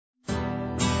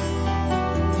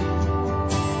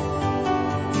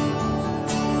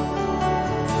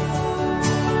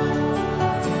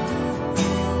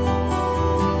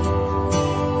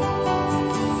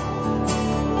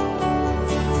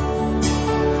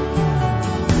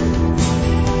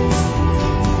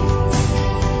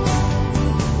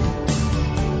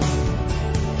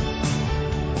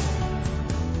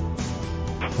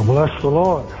Bless the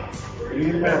Lord.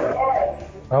 Amen.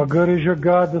 How good is your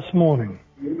God this morning?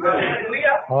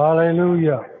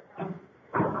 Hallelujah.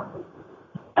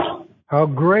 How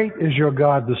great is your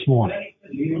God this morning?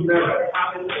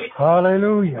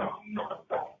 Hallelujah.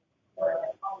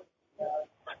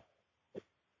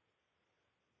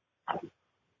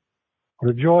 What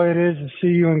a joy it is to see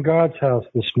you in God's house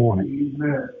this morning.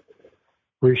 Amen.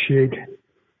 Appreciate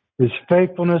His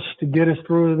faithfulness to get us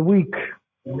through the week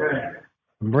Amen.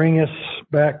 and bring us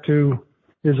back to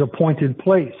His appointed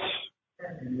place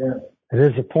Amen. at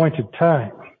His appointed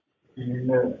time.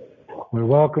 Amen. We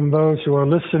welcome those who are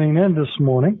listening in this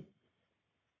morning.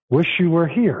 Wish you were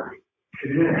here.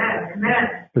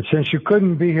 Amen. But since you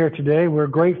couldn't be here today, we're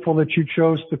grateful that you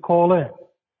chose to call in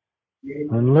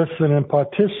and listen and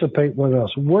participate with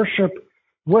us. Worship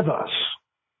with us.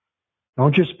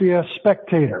 Don't just be a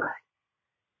spectator,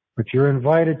 but you're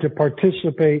invited to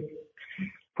participate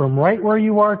from right where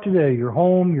you are today, your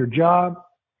home, your job,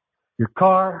 your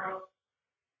car,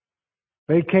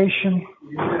 vacation,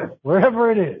 wherever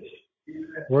it is.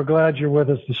 We're glad you're with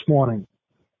us this morning.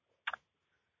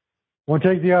 I want to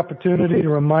take the opportunity to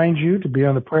remind you to be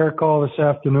on the prayer call this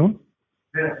afternoon.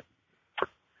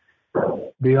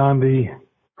 Be on the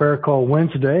prayer call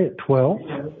Wednesday at 12.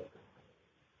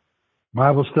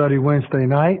 Bible study Wednesday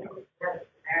night.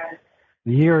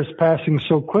 The year is passing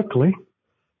so quickly.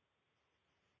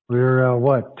 We're,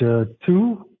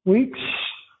 2 weeks?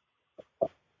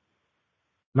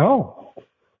 No.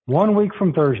 1 week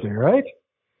from Thursday, right?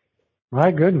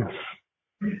 My goodness.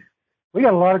 We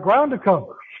got a lot of ground to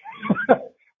cover.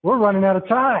 We're running out of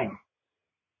time.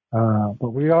 But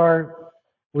we are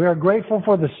grateful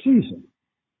for the season.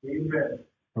 Amen.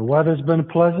 The weather's been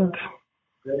pleasant.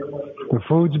 The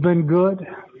food's been good.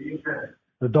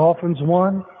 The Dolphins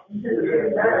won.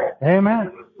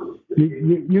 Amen.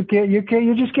 You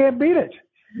just can't beat it.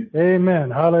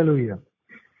 Amen. Hallelujah.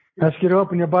 Ask you to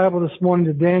open your Bible this morning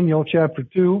to Daniel chapter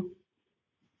 2.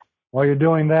 While you're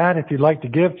doing that, if you'd like to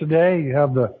give today, you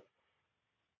have the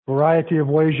variety of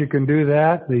ways you can do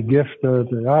that.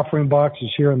 The offering box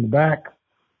is here in the back.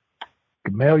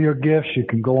 You can mail your gifts. You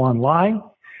can go online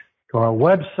to our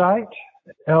website,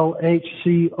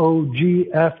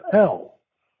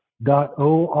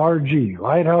 lhcogfl.org.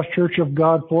 Lighthouse Church of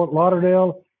God, Fort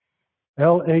Lauderdale,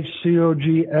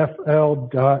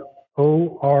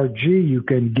 lhcogfl.org. You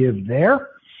can give there.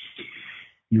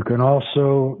 You can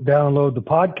also download the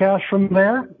podcast from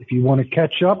there if you want to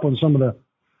catch up on some of the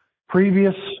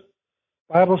previous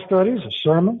Bible studies or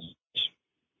sermons.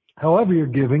 However you're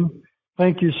giving,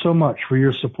 thank you so much for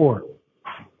your support.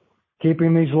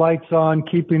 Keeping these lights on,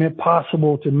 keeping it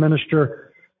possible to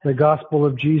minister the gospel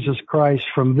of Jesus Christ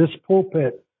from this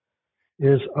pulpit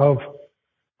is of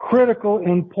critical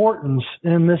importance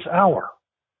in this hour.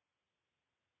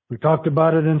 We talked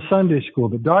about it in Sunday school.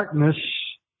 The darkness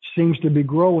seems to be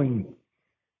growing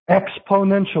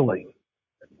exponentially.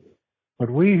 But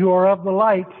we who are of the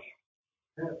light,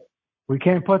 we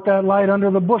can't put that light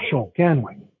under the bushel, can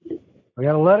we? We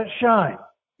got to let it shine.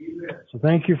 So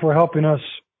thank you for helping us,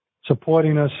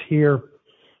 supporting us here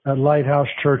at Lighthouse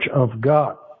Church of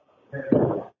God.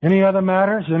 Any other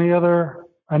matters? Any other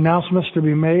announcements to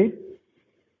be made?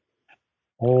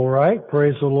 All right.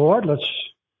 Praise the Lord. Let's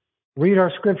read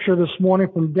our scripture this morning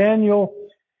from Daniel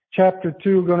chapter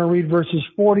 2. We're going to read verses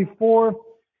 44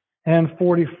 and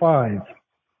 45.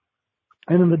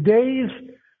 And in the days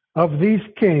of these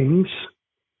kings,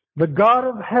 the God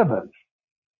of heaven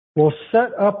will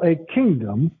set up a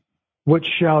kingdom which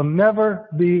shall never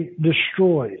be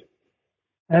destroyed,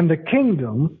 and the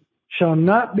kingdom shall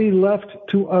not be left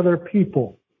to other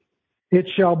people. It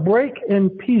shall break in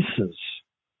pieces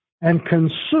and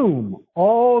consume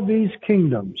all these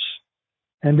kingdoms,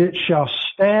 and it shall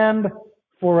stand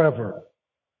forever.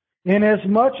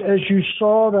 Inasmuch as you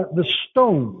saw that the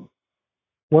stone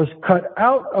was cut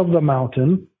out of the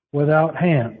mountain without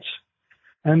hands,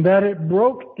 and that it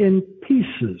broke in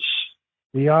pieces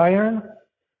the iron,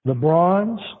 the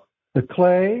bronze, the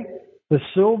clay, the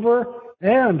silver,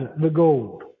 and the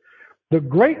gold. The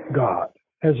great God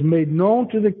has made known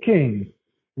to the king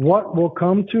what will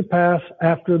come to pass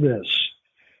after this.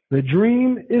 The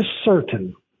dream is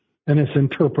certain, and its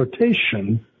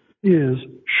interpretation is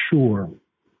sure.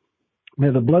 May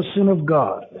the blessing of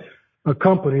God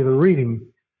accompany the reading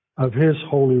of His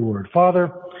holy word.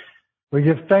 Father, we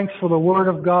give thanks for the word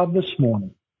of God this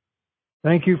morning.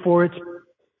 Thank you for its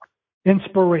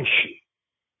inspiration.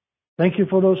 Thank you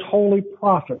for those holy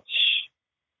prophets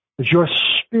that your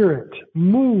Spirit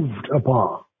moved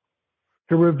upon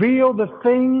to reveal the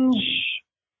things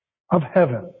of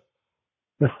heaven,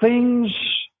 the things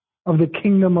of the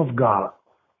kingdom of God.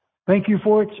 Thank you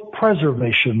for its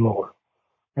preservation, Lord,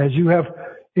 as you have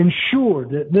ensured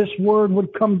that this word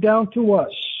would come down to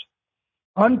us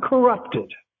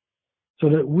uncorrupted, so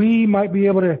that we might be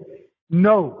able to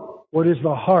know what is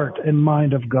the heart and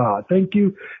mind of God. Thank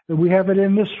you that we have it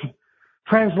in this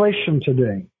translation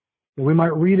today, that we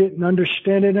might read it and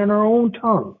understand it in our own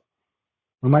tongue.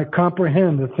 We might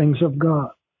comprehend the things of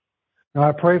God. Now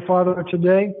I pray, Father,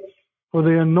 today for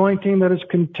the anointing that is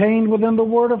contained within the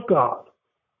Word of God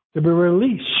to be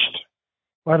released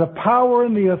by the power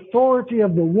and the authority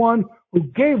of the one who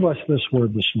gave us this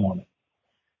word this morning.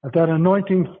 Let that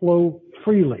anointing flow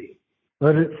freely.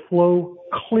 Let it flow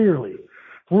clearly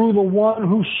through the one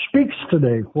who speaks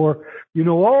today, for you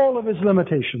know all of his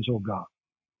limitations, O God.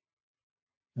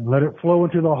 And let it flow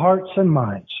into the hearts and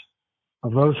minds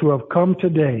of those who have come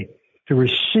today to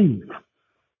receive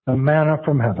the manna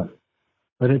from heaven.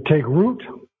 Let it take root.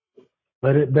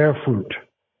 Let it bear fruit.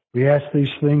 We ask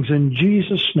these things in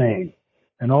Jesus' name.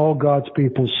 And all God's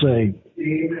people say,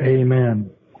 Amen.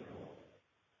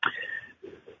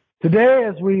 Today,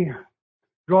 as we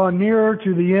draw nearer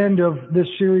to the end of this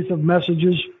series of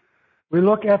messages, we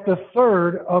look at the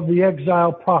third of the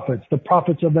exile prophets, the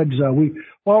prophets of exile. We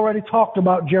already talked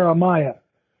about Jeremiah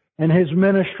and his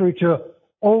ministry to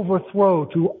overthrow,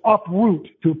 to uproot,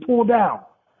 to pull down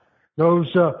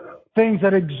those things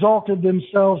that exalted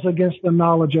themselves against the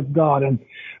knowledge of God. And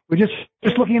we're just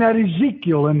looking at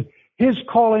Ezekiel and his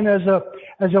calling as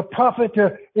a prophet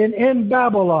in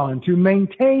Babylon to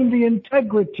maintain the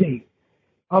integrity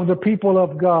of the people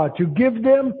of God, to give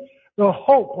them the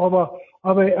hope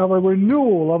of a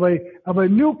renewal, of a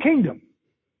new kingdom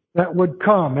that would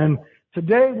come. And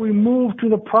today we move to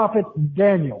the prophet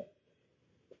Daniel.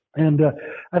 And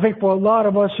I think for a lot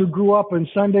of us who grew up in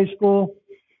Sunday school,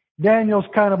 Daniel's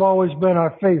kind of always been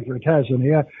our favorite, hasn't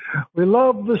he? We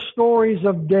love the stories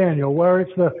of Daniel, whether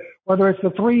it's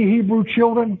the three Hebrew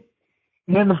children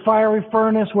in the fiery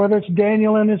furnace, whether it's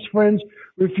Daniel and his friends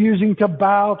refusing to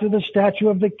bow to the statue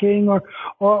of the king,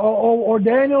 or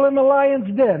Daniel in the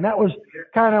lion's den. That was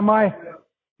kind of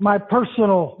my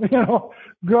personal,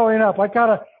 growing up. I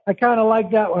kind of like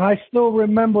that one. I still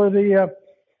remember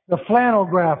the flannel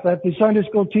graph that the Sunday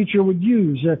school teacher would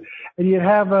use, and you'd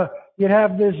have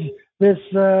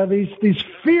these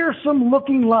fearsome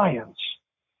looking lions,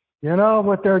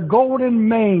 with their golden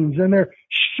manes and their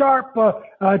sharp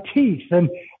teeth, and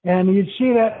you'd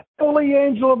see that holy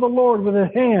angel of the Lord with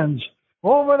his hands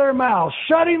over their mouths,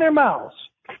 shutting their mouths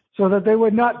so that they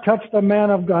would not touch the man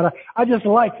of God. I just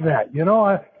like that,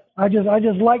 I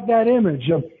just like that image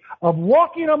of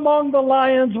walking among the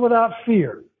lions without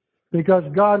fear, because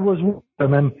God was with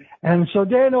them. And so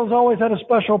Daniel's always had a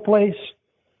special place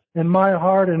in my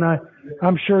heart, and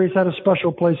I'm sure he's had a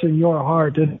special place in your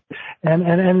heart.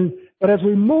 But as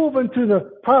we move into the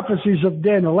prophecies of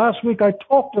Daniel, last week I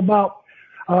talked about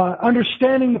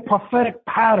understanding the prophetic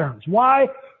patterns, why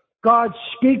God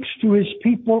speaks to his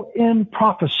people in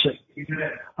prophecy.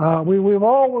 We would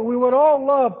all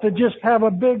love to just have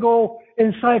a big old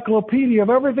encyclopedia of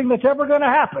everything that's ever going to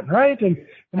happen, right? And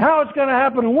how it's going to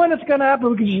happen and when it's going to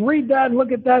happen. We can just read that and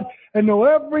look at that and know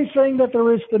everything that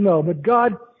there is to know. But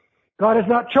God has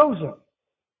not chosen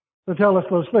to tell us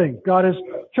those things. God has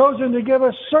chosen to give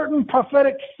us certain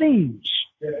prophetic themes.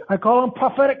 I call them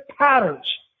prophetic patterns,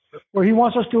 where he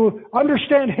wants us to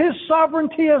understand his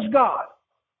sovereignty as God,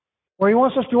 where he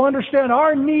wants us to understand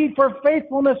our need for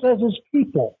faithfulness as his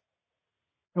people,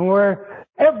 and where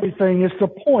everything is to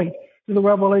point to the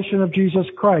revelation of Jesus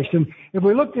Christ. And if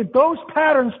we looked at those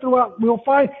patterns throughout, we'll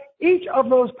find each of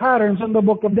those patterns in the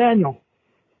book of Daniel.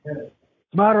 As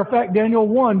a matter of fact, Daniel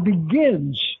 1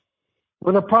 begins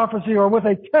with a prophecy or with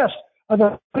a test of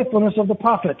the faithfulness of the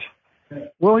prophet.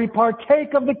 Will he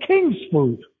partake of the king's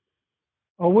food?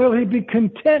 Or will he be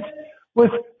content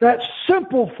with that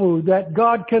simple food that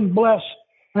God can bless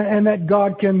and that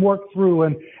God can work through?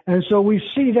 And so we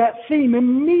see that theme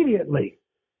immediately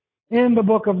in the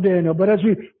book of Daniel. But as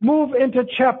we move into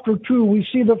chapter 2, we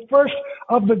see the first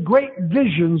of the great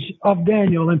visions of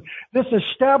Daniel. And this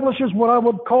establishes what I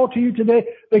would call to you today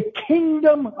the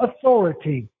kingdom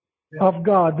authority of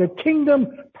God, the kingdom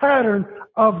pattern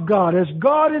of God, as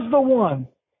God is the one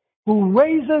who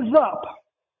raises up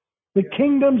the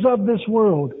kingdoms of this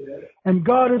world, and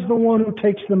God is the one who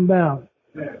takes them down.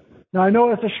 Now, I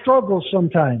know it's a struggle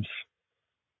sometimes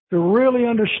to really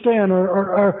understand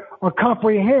or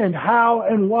comprehend how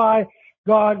and why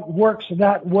God works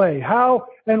that way, how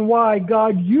and why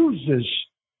God uses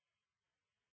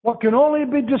what can only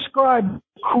be described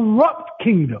as corrupt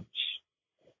kingdoms,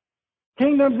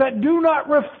 kingdoms that do not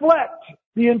reflect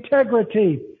the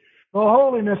integrity, the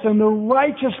holiness, and the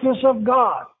righteousness of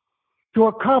God. to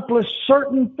accomplish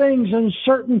certain things and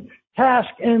certain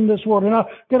tasks in this world. And I'm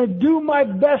going to do my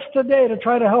best today to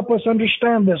try to help us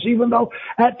understand this, even though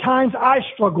at times I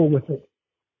struggle with it.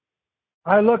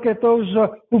 I look at those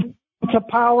who've come to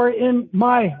power in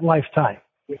my lifetime,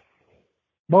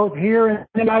 both here in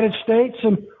the United States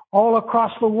and all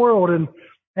across the world.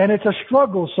 And it's a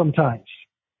struggle sometimes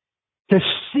to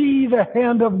see the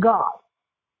hand of God,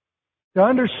 to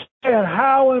understand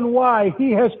how and why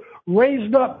He has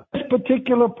raised up this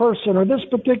particular person or this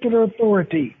particular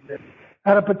authority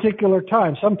at a particular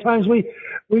time. Sometimes we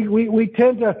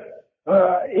tend to,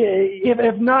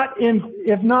 if not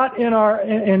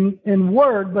in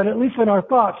word, but at least in our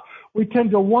thoughts, we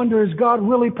tend to wonder: is God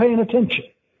really paying attention?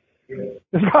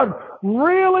 Does God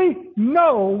really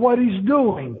know what He's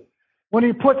doing when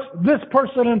He puts this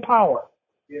person in power?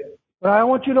 But I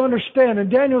want you to understand, and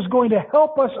Daniel's going to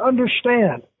help us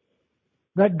understand,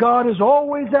 that God is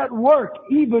always at work,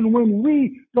 even when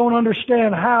we don't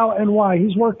understand how and why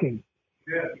He's working.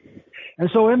 And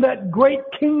so in that great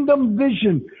kingdom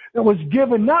vision that was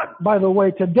given, not, by the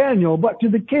way, to Daniel, but to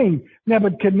the king,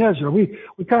 Nebuchadnezzar. We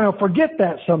kind of forget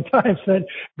that sometimes, that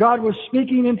God was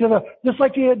speaking into just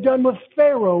like He had done with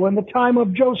Pharaoh in the time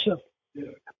of Joseph.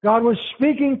 God was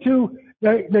speaking to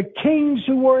the kings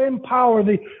who were in power,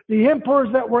 the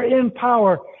emperors that were in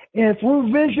power, and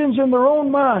through visions in their own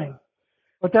mind.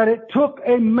 But that it took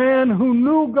a man who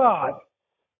knew God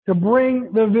to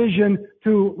bring the vision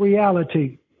to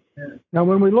reality. Now,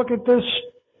 when we look at this,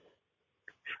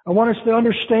 I want us to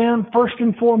understand, first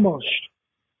and foremost,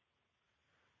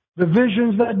 the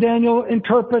visions that Daniel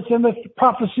interprets and the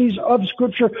prophecies of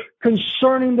Scripture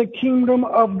concerning the kingdom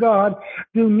of God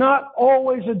do not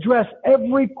always address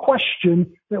every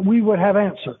question that we would have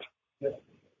answered.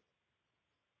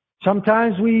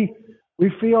 Sometimes we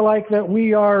feel like that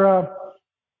we are...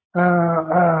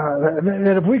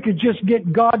 that if we could just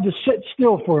get God to sit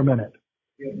still for a minute,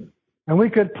 and we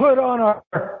could put on our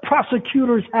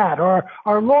prosecutor's hat or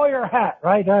our lawyer hat,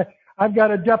 right? I've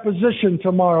got a deposition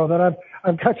tomorrow that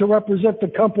I've got to represent the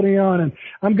company on, and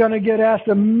I'm going to get asked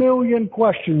a million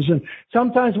questions. And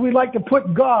sometimes we like to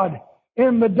put God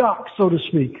in the dock, so to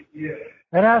speak,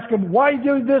 and ask Him, why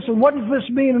do this, and what does this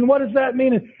mean, and what does that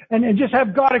mean, and just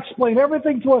have God explain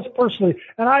everything to us personally.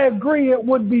 And I agree, it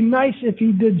would be nice if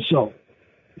He did so.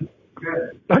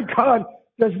 But God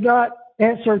does not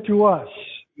answer to us.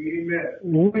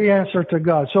 We answer to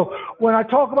God. So when I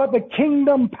talk about the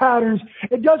kingdom patterns,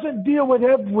 it doesn't deal with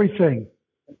everything.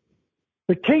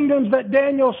 The kingdoms that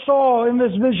Daniel saw in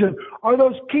this vision are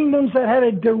those kingdoms that had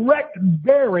a direct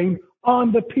bearing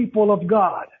on the people of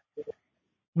God.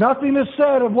 Nothing is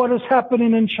said of what is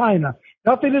happening in China.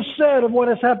 Nothing is said of what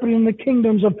is happening in the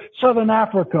kingdoms of Southern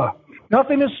Africa.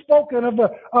 Nothing is spoken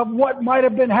of what might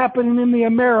have been happening in the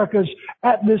Americas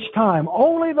at this time.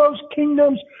 Only those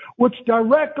kingdoms which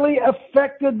directly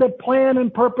affected the plan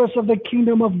and purpose of the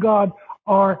kingdom of God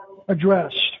are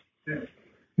addressed.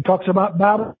 He talks about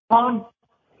Babylon,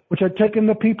 which had taken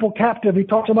the people captive. He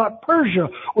talks about Persia,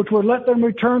 which would let them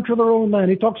return to their own land.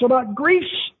 He talks about Greece,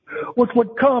 which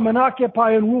would come and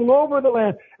occupy and rule over the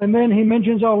land. And then he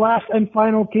mentions our last and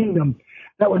final kingdom.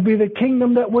 That would be the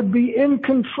kingdom that would be in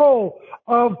control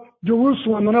of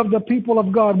Jerusalem and of the people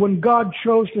of God when God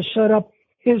chose to set up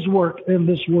His work in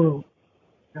this world.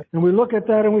 And we look at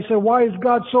that and we say, why is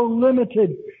God so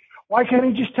limited? Why can't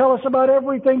He just tell us about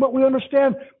everything? But we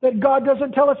understand that God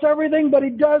doesn't tell us everything, but He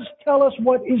does tell us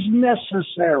what is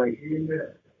necessary. Amen.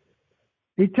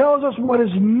 He tells us what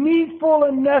is needful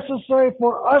and necessary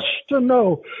for us to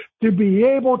know to be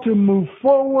able to move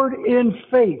forward in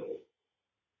faith.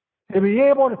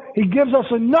 He gives us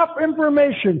enough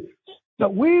information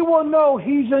that we will know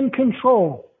He's in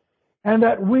control and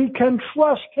that we can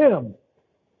trust Him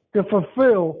to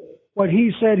fulfill what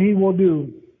He said He will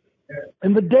do.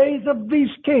 In the days of these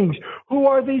kings, who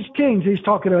are these kings He's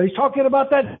talking about? He's talking about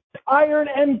that iron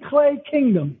and clay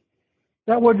kingdom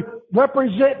that would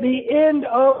represent the end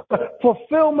of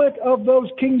fulfillment of those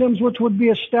kingdoms which would be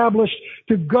established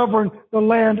to govern the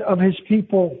land of His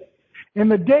people. In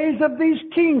the days of these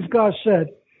kings, God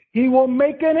said, He will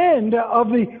make an end of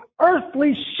the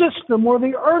earthly system or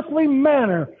the earthly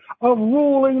manner of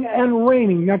ruling and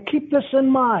reigning. Now keep this in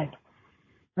mind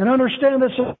and understand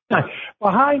this.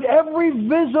 Behind every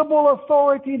visible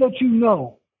authority that you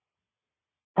know,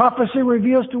 prophecy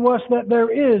reveals to us that there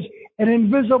is an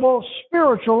invisible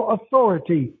spiritual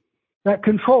authority that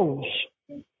controls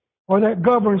or that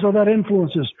governs or that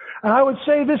influences. And I would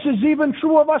say this is even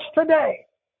true of us today.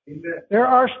 There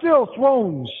are still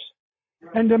thrones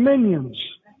and dominions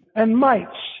and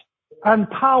mights and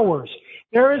powers.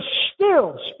 There is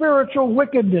still spiritual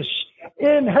wickedness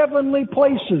in heavenly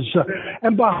places.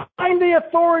 And behind the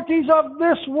authorities of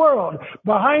this world,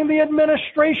 behind the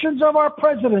administrations of our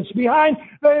presidents, behind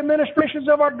the administrations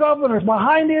of our governors,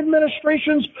 behind the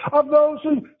administrations of those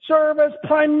who serve as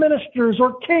prime ministers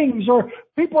or kings or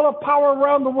people of power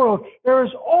around the world, there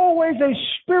is always a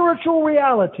spiritual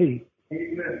reality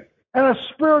and a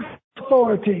spiritual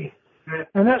authority.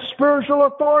 And that spiritual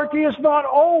authority is not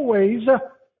always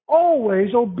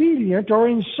obedient or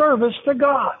in service to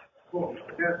God.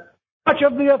 Much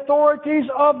of the authorities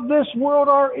of this world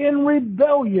are in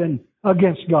rebellion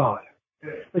against God.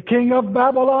 The king of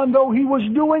Babylon, though he was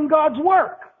doing God's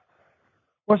work,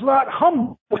 was not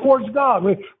humble towards God.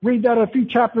 We read that a few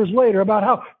chapters later about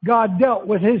how God dealt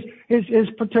with his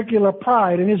particular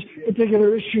pride and his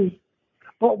particular issue.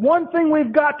 But one thing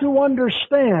we've got to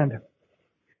understand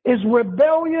is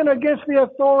rebellion against the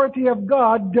authority of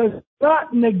God does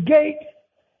not negate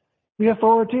the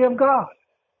authority of God.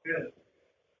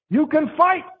 You can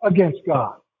fight against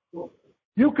God.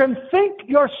 You can think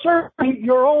you're serving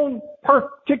your own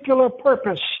particular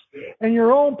purpose and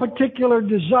your own particular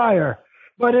desire,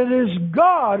 but it is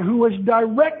God who is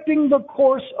directing the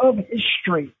course of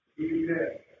history.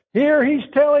 Here he's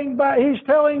telling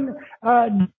Daniel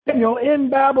in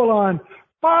Babylon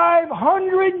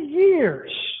 500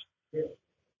 years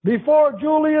before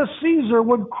Julius Caesar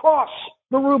would cross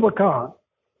the Rubicon,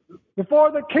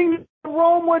 before the kingdom of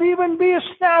Rome would even be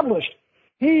established.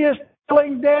 He is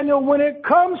telling Daniel, when it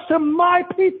comes to my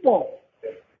people,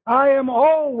 I am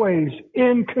always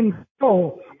in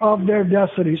control of their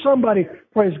destiny. Somebody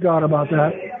praise God about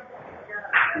that.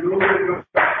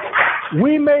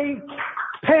 We may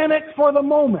panic for the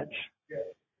moment.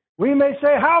 We may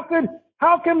say, how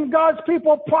can God's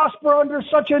people prosper under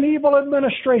such an evil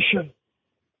administration?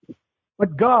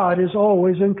 But God is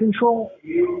always in control.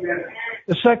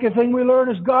 The second thing we learn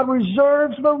is God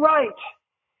reserves the right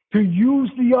to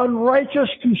use the unrighteous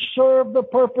to serve the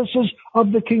purposes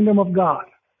of the kingdom of God.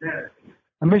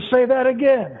 Let me say that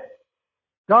again.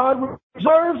 God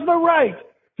reserves the right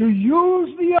to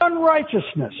use the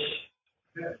unrighteousness,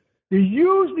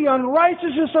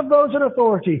 of those in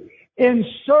authority in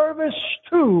service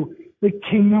to the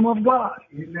kingdom of God.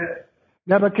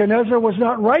 Nebuchadnezzar was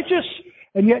not righteous,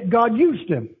 and yet God used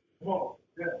him.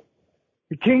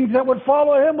 The kings that would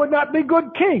follow him would not be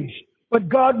good kings, but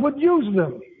God would use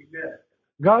them.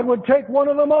 God would take one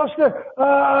of the most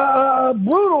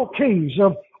brutal kings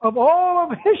of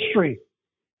all of history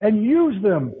and use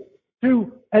them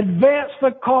to advance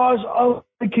the cause of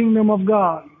the kingdom of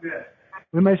God.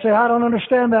 We may say, I don't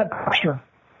understand that, Pastor.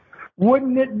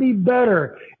 Wouldn't it be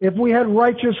better if we had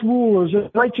righteous rulers and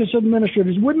righteous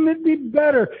administrators? Wouldn't it be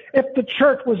better if the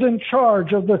church was in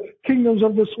charge of the kingdoms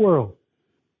of this world?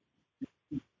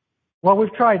 Well,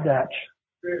 we've tried that.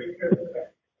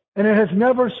 And it has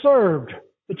never served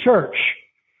the church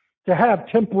to have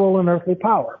temporal and earthly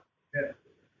power.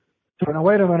 So now,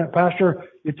 wait a minute, Pastor.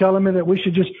 You're telling me that we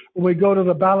should just, when we go to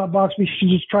the ballot box, we should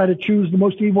just try to choose the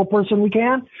most evil person we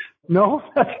can? No,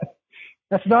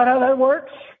 that's not how that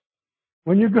works.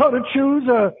 When you go to choose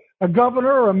a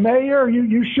governor or a mayor,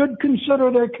 you should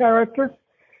consider their character.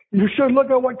 You should look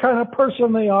at what kind of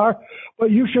person they are.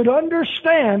 But you should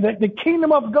understand that the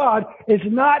kingdom of God is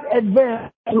not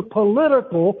advanced through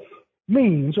political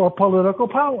means or political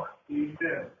power.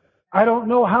 I don't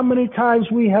know how many times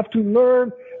we have to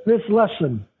learn this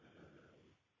lesson.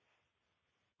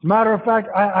 As a matter of fact,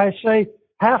 I say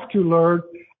have to learn.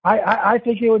 I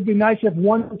think it would be nice if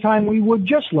one time we would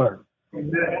just learn.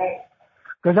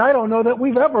 Because I don't know that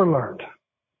we've ever learned.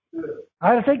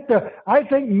 I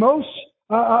think most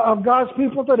of God's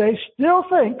people today still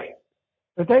think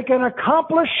that they can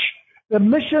accomplish the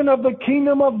mission of the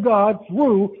kingdom of God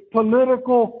through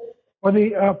political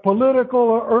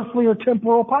or earthly or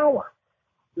temporal power.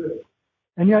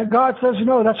 And yet God says,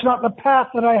 no, that's not the path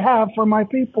that I have for my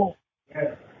people.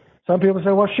 Some people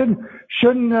say, well,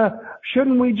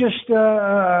 shouldn't we just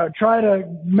try to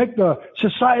make the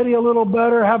society a little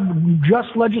better, have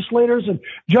just legislators and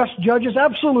just judges?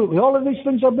 Absolutely. All of these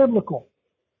things are biblical.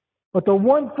 But the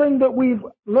one thing that we've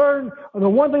learned, or the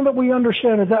one thing that we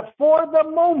understand is that for the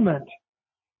moment,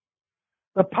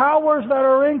 the powers that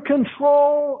are in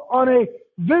control on a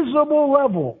visible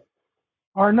level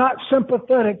are not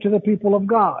sympathetic to the people of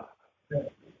God.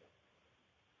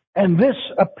 And this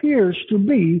appears to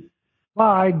be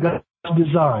by God's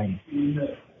design.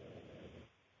 You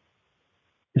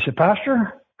say,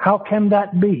 Pastor, how can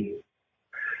that be?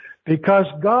 Because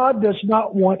God does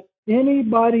not want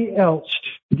anybody else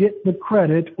to get the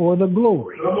credit or the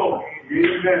glory.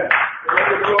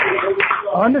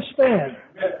 Understand,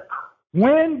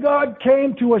 When God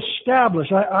came to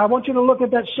establish, I want you to look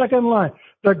at that second line.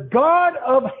 The God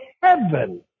of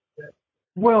heaven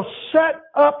will set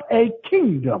up a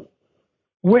kingdom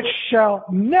which shall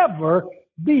never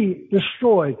be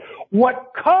destroyed.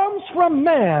 What comes from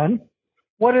man,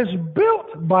 what is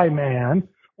built by man,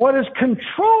 what is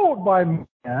controlled by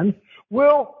man,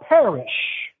 will perish.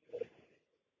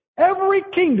 Every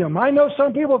kingdom, I know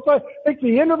some people think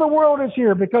the end of the world is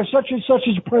here because such and such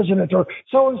is president, or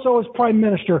so-and-so is prime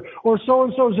minister, or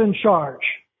so-and-so is in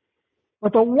charge.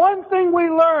 But the one thing we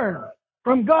learn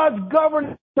from God's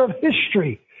governance of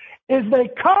history is they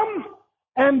come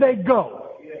and they go.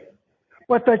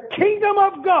 But the kingdom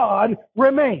of God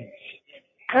remains.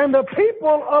 And the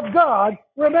people of God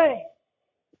remain.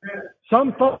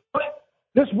 Some thought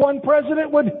this one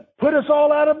president would put us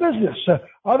all out of business.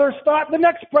 Others thought the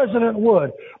next president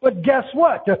would. But guess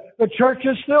what? The church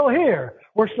is still here.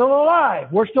 We're still alive.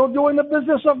 We're still doing the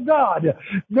business of God.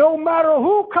 No matter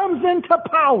who comes into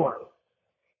power,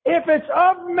 if it's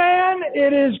of man,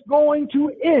 it is going to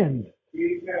end.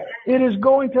 It is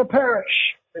going to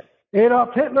perish.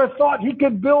 Adolf Hitler thought he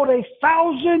could build a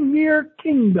 1,000-year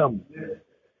kingdom.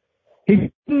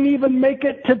 He didn't even make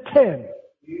it to 10.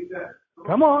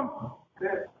 Come on.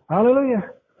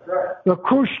 Hallelujah. The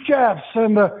Khrushchevs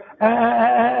and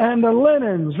the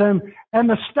Lenins and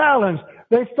the Stalins,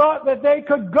 they thought that they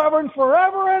could govern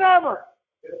forever and ever.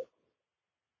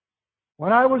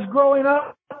 When I was growing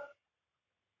up,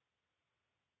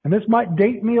 and this might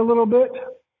date me a little bit,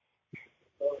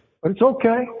 but it's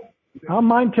okay. I don't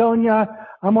mind telling you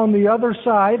I'm on the other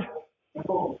side.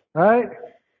 Right?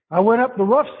 I went up the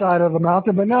rough side of the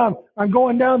mountain, but now I'm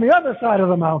going down the other side of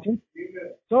the mountain.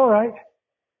 It's all right.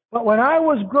 But when I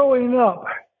was growing up,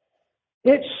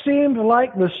 it seemed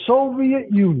like the Soviet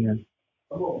Union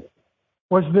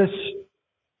was this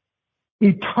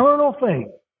eternal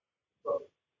thing.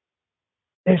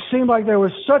 It seemed like there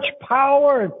was such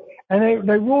power and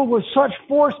they ruled with such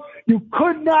force, you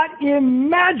could not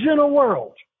imagine a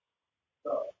world.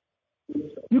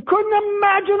 You couldn't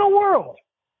imagine a world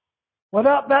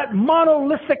without that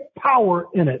monolithic power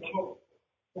in it.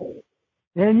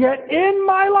 And yet in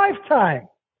my lifetime,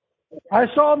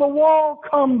 I saw the wall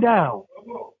come down.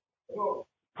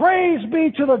 Praise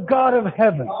be to the God of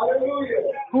heaven,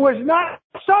 who is not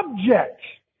subject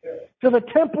to the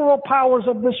temporal powers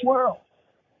of this world.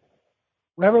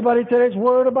 Everybody today's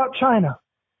worried about China.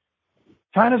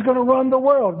 China's going to run the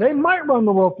world. They might run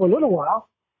the world for a little while.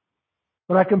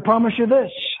 But I can promise you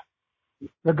this.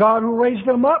 The God who raised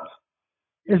them up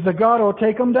is the God who will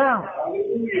take them down.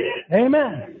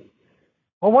 Amen.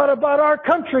 Well, what about our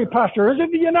country, Pastor? Is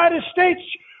it the United States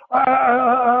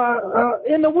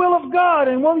in the will of God?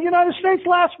 And will the United States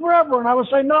last forever? And I would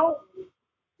say no.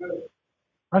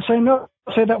 I say no.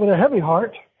 I say that with a heavy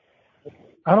heart.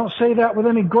 I don't say that with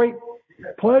any great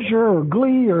pleasure or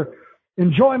glee or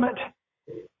enjoyment.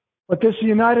 But this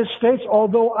United States,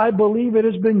 although I believe it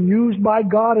has been used by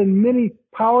God in many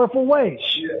powerful ways,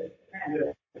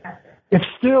 it's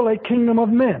still a kingdom of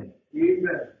men.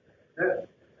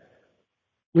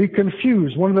 We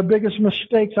confuse. One of the biggest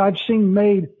mistakes I've seen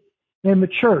made in the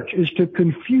church is to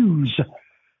confuse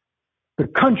the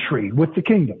country with the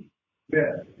kingdom.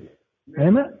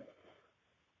 Amen?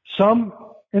 Some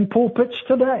in pulpits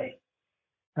today.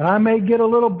 And I may get a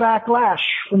little backlash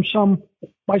from some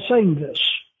by saying this.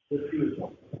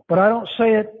 But I don't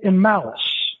say it in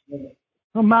malice.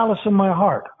 No malice in my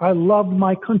heart. I love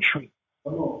my country.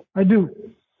 I do.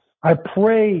 I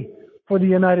pray for the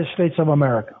United States of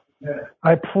America.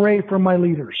 I pray for my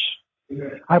leaders.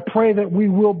 I pray that we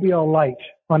will be a light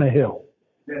on a hill.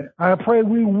 I pray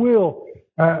we will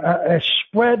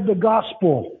spread the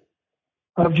gospel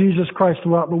of Jesus Christ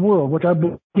throughout the world, which I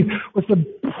believe was the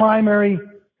primary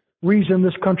reason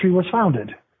this country was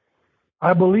founded.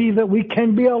 I believe that we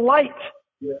can be a light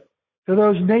to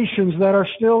those nations that are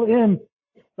still in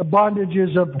the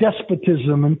bondages of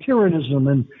despotism and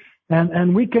tyrannism,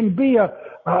 and we can be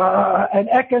an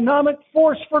economic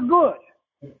force for good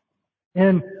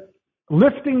in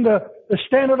lifting the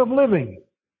standard of living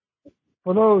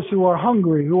for those who are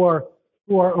hungry, who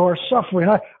are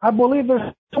suffering. I believe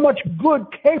there's so much good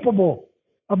capable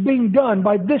of being done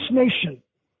by this nation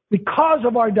because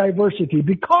of our diversity,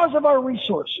 because of our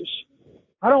resources.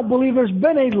 I don't believe there's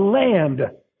been a land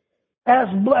as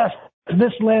blessed as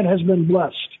this land has been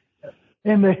blessed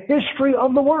in the history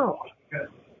of the world.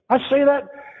 I say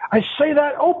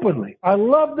that openly. I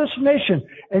love this nation,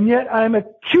 and yet I'm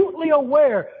acutely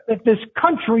aware that this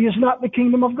country is not the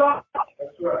kingdom of God.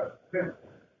 That's right.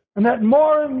 And that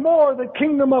more and more the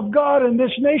kingdom of God and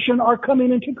this nation are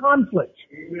coming into conflict.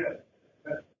 Amen.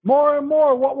 More and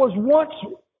more, what was once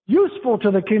useful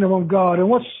to the kingdom of God and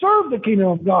what served the kingdom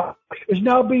of God is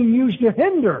now being used to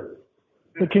hinder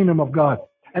the kingdom of God.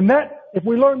 And that, if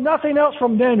we learn nothing else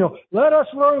from Daniel, let us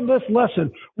learn this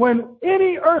lesson. When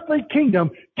any earthly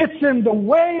kingdom gets in the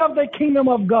way of the kingdom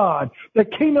of God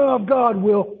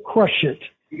will crush it.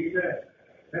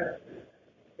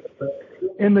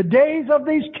 In the days of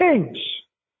these kings,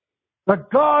 the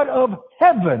God of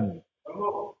heaven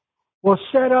will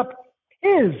set up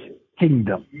His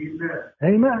kingdom.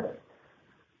 Amen.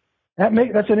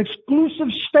 That's an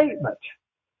exclusive statement.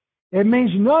 It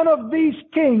means none of these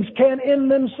kings can in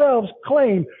themselves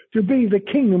claim to be the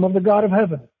kingdom of the God of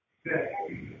heaven.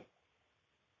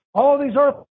 All these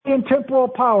earthly and temporal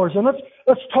powers, and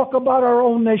let's talk about our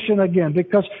own nation again,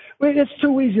 because it's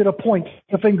too easy to point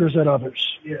the fingers at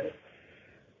others.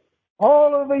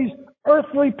 All of these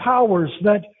earthly powers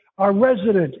that are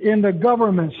resident in the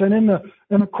governments and in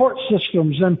the court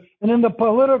systems and in the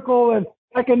political and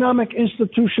economic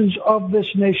institutions of this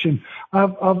nation,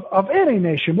 of any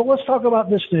nation, but let's talk about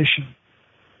this nation.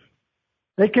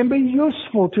 They can be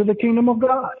useful to the kingdom of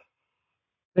God.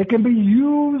 They can be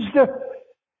used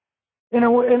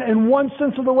in one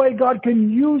sense of the way God can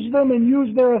use them and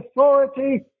use their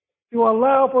authority to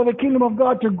allow for the kingdom of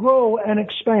God to grow and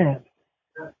expand.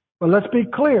 But let's be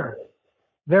clear,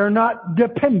 they're not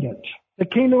dependent. The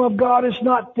kingdom of God is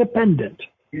not dependent.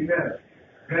 Amen.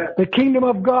 The kingdom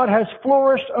of God has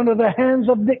flourished under the hands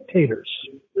of dictators.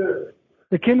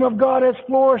 The kingdom of God has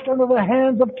flourished under the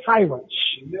hands of tyrants.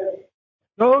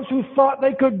 Those who thought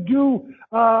they could do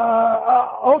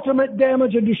ultimate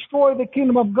damage and destroy the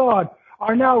kingdom of God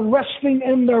are now resting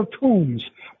in their tombs.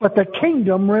 But the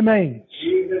kingdom remains.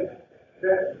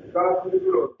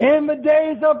 In the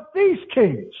days of these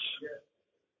kings,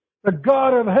 the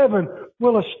God of heaven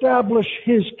will establish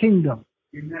His kingdom.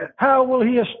 How will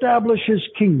He establish His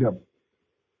kingdom?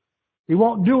 He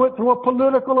won't do it through a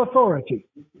political authority.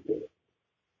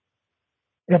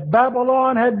 If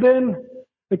Babylon had been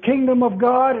the kingdom of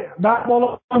God,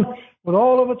 Babylon, with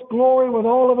all of its glory, with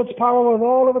all of its power, with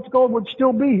all of its gold, would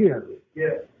still be here.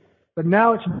 But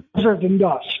now it's desert and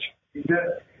dust.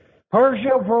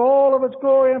 Persia, for all of its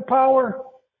glory and power,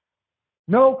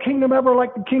 no kingdom ever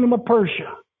like the kingdom of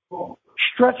Persia.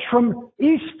 Stretched from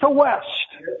east to west.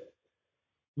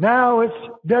 Now it's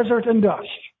desert and dust.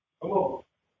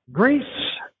 Greece,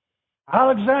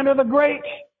 Alexander the Great,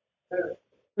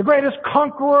 the greatest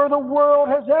conqueror the world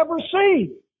has ever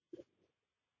seen.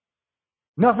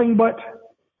 Nothing but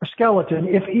a skeleton,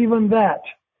 if even that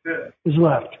is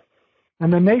left.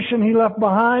 And the nation he left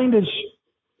behind is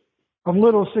of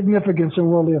little significance in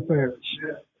worldly affairs.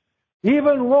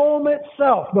 Even Rome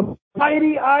itself, the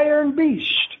mighty iron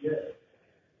beast,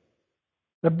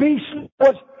 the beast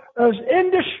was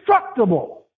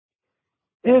indestructible,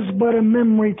 is but a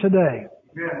memory today.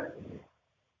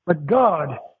 But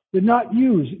God did not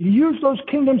use. He used those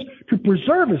kingdoms to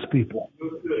preserve His people.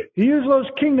 He used those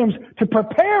kingdoms to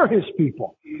prepare His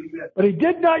people. But He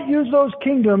did not use those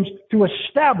kingdoms to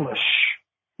establish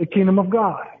the kingdom of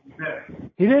God.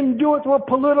 He didn't do it through a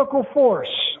political force.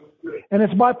 And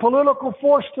it's by political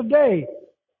force today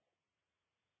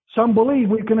some believe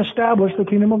we can establish the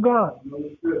kingdom of God.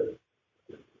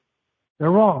 They're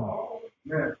wrong.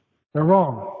 They're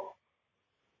wrong.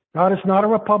 God is not a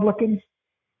Republican.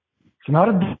 He's not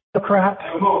a Democrat.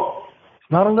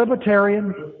 He's not a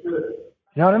Libertarian.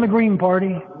 He's not in the Green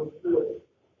Party.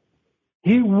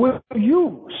 He will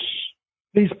use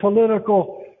these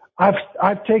political,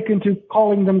 I've taken to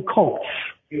calling them cults.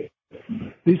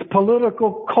 These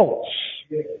political cults.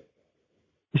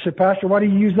 You said, Pastor, why do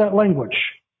you use that language?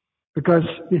 Because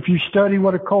if you study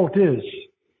what a cult is,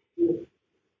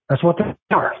 that's what they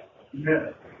are.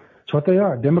 That's what they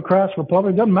are. Democrats,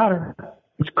 Republicans, doesn't matter.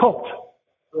 It's cult.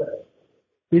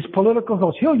 These political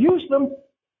cults. He'll use them.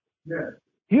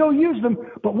 He'll use them.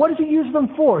 But what does He use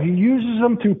them for? He uses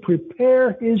them to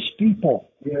prepare His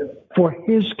people for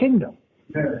His kingdom.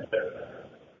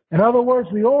 In other words,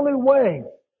 the only way,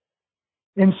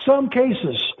 in some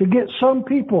cases, to get some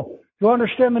people to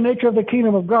understand the nature of the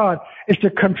kingdom of God is to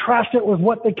contrast it with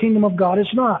what the kingdom of God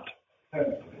is not.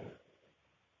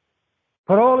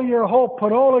 Put all of your hope,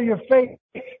 put all of your faith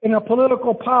in a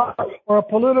political power or a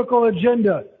political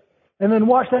agenda, and then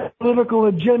watch that political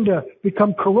agenda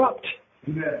become corrupt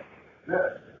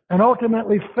and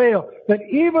ultimately fail. That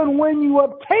even when you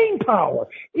obtain power,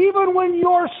 even when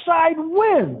your side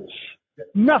wins,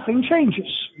 nothing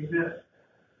changes.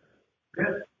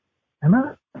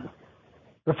 Amen.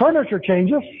 The furniture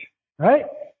changes, right?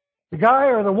 The guy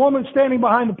or the woman standing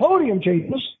behind the podium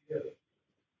changes.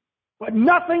 But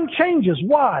nothing changes.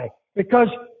 Why? Because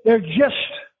they're just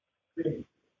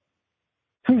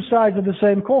Two sides of the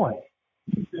same coin.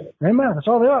 Amen. That's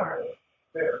all they are.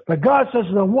 But God says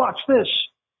to them, watch this.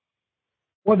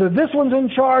 Whether this one's in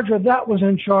charge or that one's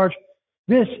in charge,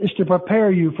 this is to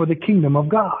prepare you for the kingdom of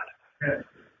God.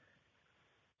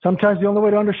 Sometimes the only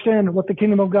way to understand what the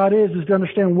kingdom of God is to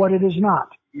understand what it is not.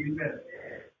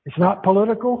 It's not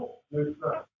political. It's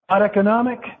not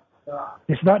economic.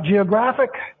 It's not geographic.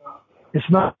 It's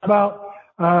not about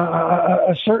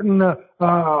a certain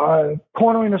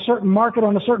cornering a certain market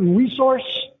on a certain resource.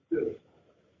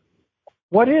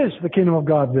 What is the kingdom of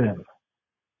God then?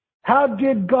 How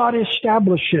did God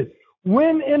establish it?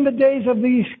 When in the days of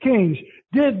these kings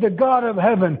did the God of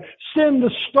heaven send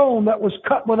the stone that was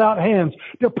cut without hands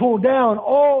to pull down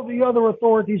all the other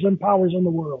authorities and powers in the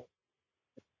world?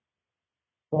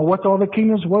 Well, what's all the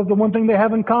kingdoms? What's the one thing they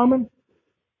have in common?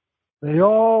 They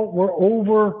all were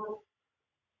over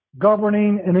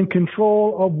governing and in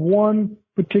control of one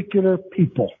particular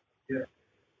people.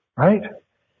 Right?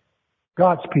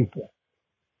 God's people.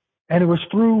 And it was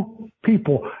through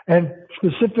people, and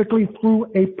specifically through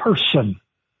a person.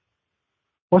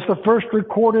 What's the first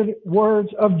recorded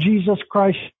words of Jesus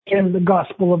Christ in the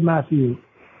Gospel of Matthew?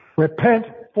 Repent,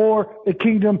 for the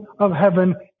kingdom of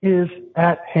heaven is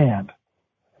at hand.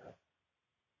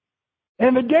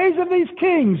 In the days of these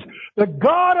kings, the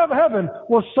God of heaven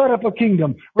will set up a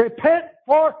kingdom. Repent,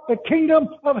 for the kingdom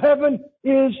of heaven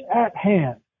is at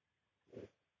hand.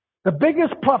 The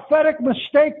biggest prophetic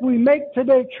mistake we make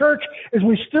today, church, is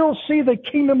we still see the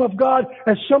kingdom of God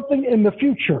as something in the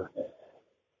future,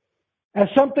 as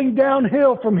something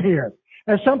downhill from here,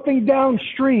 as something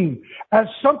downstream, as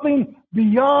something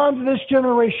beyond this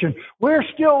generation. We're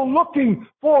still looking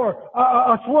for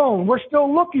a throne. We're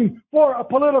still looking for a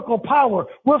political power.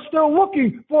 We're still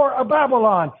looking for a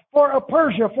Babylon, for a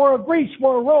Persia, for a Greece,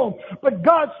 for a Rome. But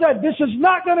God said, this is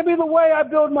not going to be the way I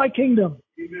build my kingdom.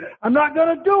 I'm not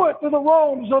going to do it through the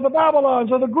Romes or the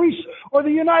Babylons or the Greece or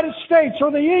the United States or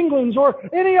the Englands or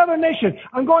any other nation.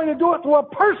 I'm going to do it through a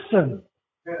person.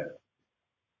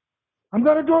 I'm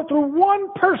going to do it through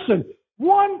one person.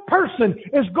 One person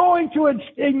is going to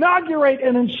inaugurate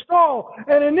and install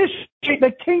and initiate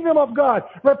the kingdom of God.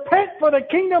 Repent, for the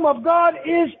kingdom of God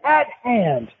is at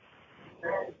hand.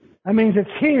 That means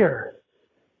it's here.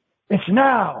 It's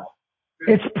now.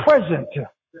 It's present.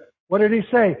 What did he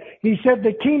say? He said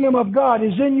the kingdom of God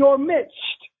is in your midst.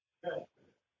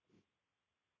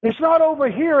 It's not over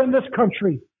here in this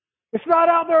country. It's not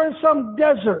out there in some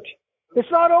desert.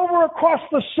 It's not over across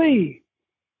the sea.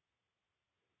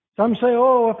 Some say,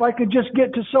 oh, if I could just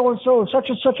get to so-and-so, such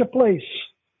and such a place.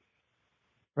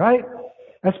 Right?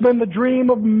 That's been the dream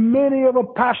of many of a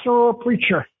pastor or a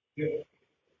preacher.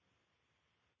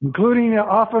 Including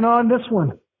off and on this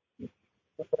one.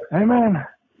 Amen.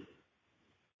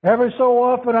 Every so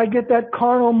often I get that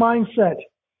carnal mindset.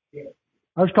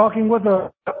 I was talking with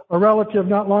a relative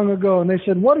not long ago, and they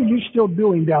said, what are you still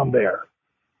doing down there?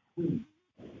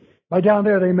 By down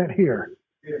there, they meant here.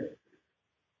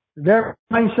 Their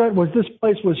mindset was this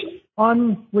place was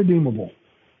unredeemable.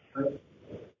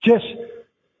 Just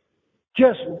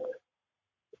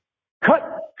cut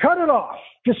it off.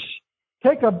 Just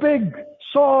take a big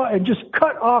saw and just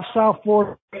cut off South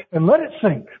Florida and let it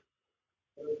sink.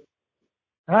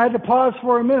 And I had to pause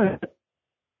for a minute.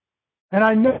 And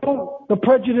I know the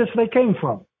prejudice they came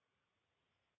from.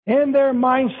 In their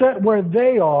mindset where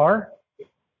they are,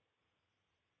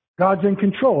 God's in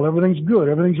control. Everything's good.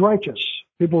 Everything's righteous.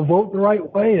 People vote the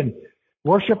right way and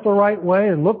worship the right way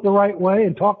and look the right way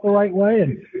and talk the right way.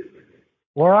 And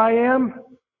where I am,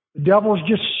 the devil's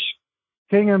just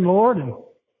king and Lord. And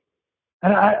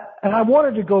I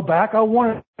wanted to go back. I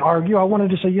wanted to argue. I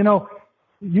wanted to say,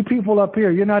 you people up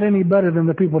here, you're not any better than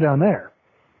the people down there.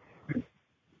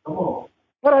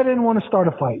 But I didn't want to start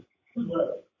a fight.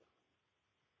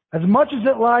 As much as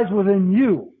it lies within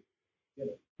you,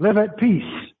 live at peace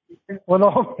with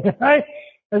all, right?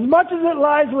 As much as it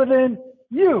lies within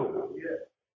you.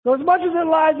 So as much as it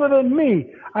lies within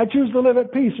me, I choose to live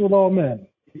at peace with all men.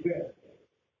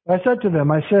 I said to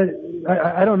them, I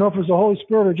don't know if it was the Holy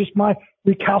Spirit or just my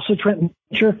recalcitrant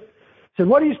nature. I said,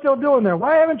 what are you still doing there?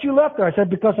 Why haven't you left there? I said,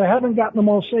 because I haven't gotten them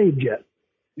all saved yet.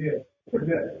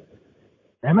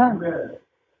 Amen.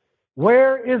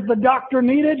 Where is the doctor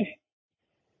needed?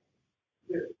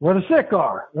 Where the sick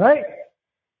are, right?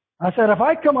 I said, if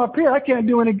I come up here, I can't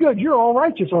do any good. You're all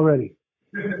righteous already.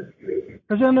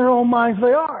 Because in their own minds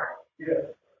they are.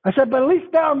 I said, but at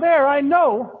least down there, I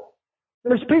know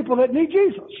there's people that need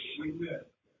Jesus.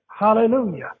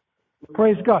 Hallelujah.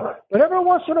 Praise God. But every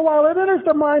once in a while, it enters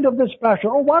the mind of this pastor,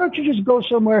 oh, why don't you just go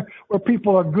somewhere where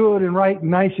people are good and right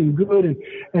and nice and good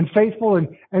and faithful, and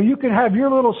you can have your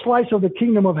little slice of the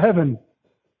kingdom of heaven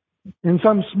in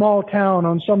some small town,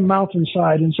 on some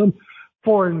mountainside, in some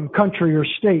foreign country or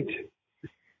state.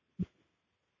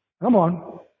 Come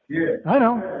on. Yeah. I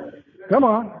know. Come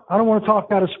on. I don't want to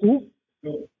talk out of school.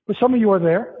 But some of you are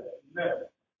there.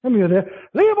 Some of you are there.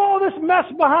 Leave all this mess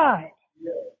behind.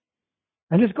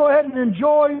 And just go ahead and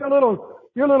enjoy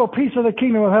your little piece of the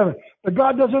kingdom of heaven. But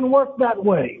God doesn't work that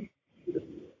way.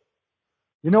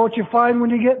 You know what you find when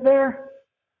you get there?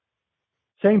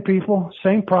 Same people,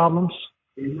 same problems,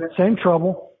 same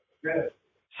trouble,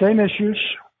 same issues.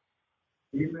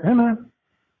 Amen.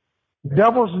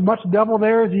 Devil's as much devil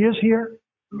there as he is here.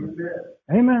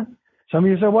 Amen. Some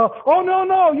of you say, well, oh,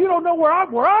 no, you don't know where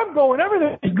I'm going.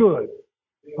 Everything's good.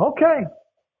 Okay.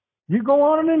 You go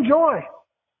on and enjoy.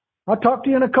 I'll talk to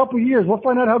you in a couple of years. We'll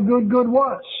find out how good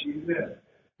was.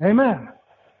 Amen.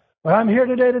 But I'm here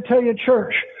today to tell you,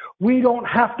 church, we don't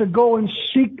have to go and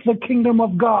seek the kingdom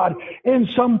of God in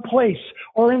some place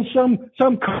or in some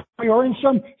country or in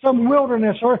some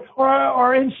wilderness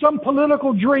or in some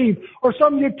political dream or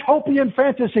some utopian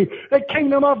fantasy. The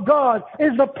kingdom of God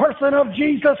is the person of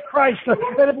Jesus Christ.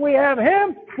 And if we have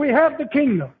Him, we have the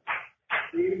kingdom.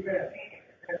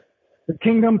 The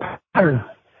kingdom pattern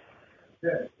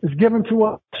is given to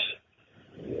us,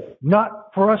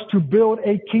 not for us to build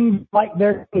a kingdom like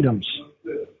their kingdoms.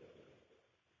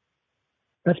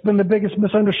 That's been the biggest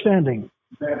misunderstanding.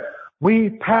 We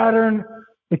pattern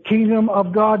the kingdom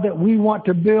of God that we want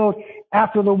to build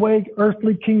after the way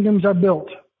earthly kingdoms are built.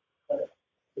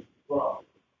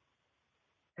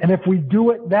 And if we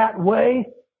do it that way,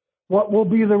 what will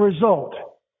be the result?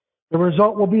 The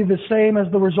result will be the same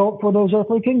as the result for those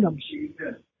earthly kingdoms.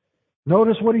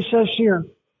 Notice what he says here.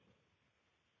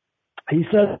 He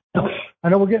says, I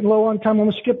know we're getting low on time. I'm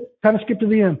going to skip to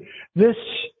the end. This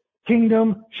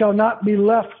kingdom shall not be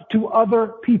left to other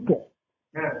people.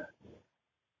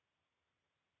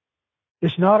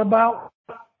 It's not about,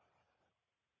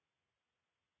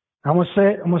 I'm going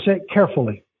to say it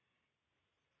carefully.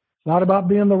 It's not about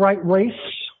being the right race,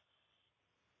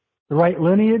 the right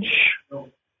lineage,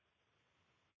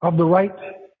 of the right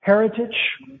heritage.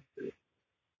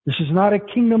 This is not a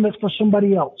kingdom that's for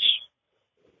somebody else.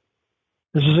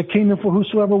 This is a kingdom for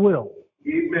whosoever will.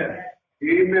 Amen.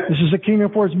 Amen. This is a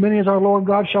kingdom for as many as our Lord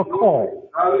God shall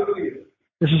call. Hallelujah.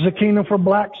 This is a kingdom for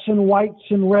blacks and whites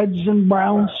and reds and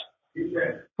browns,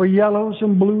 Amen. for yellows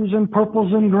and blues and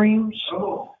purples and greens.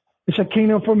 It's a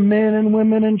kingdom for men and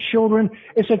women and children.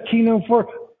 It's a kingdom for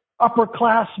upper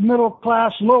class, middle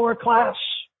class, lower class.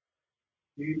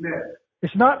 Amen.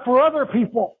 It's not for other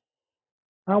people.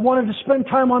 I wanted to spend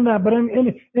time on that, but in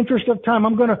the interest of time,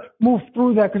 I'm going to move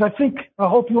through that because I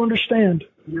hope you understand.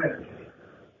 Amen.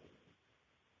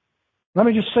 Let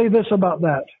me just say this about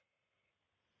that.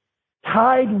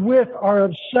 Tied with our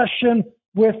obsession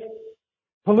with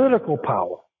political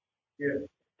power,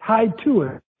 tied to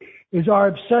it is our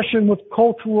obsession with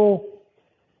cultural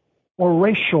or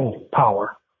racial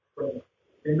power.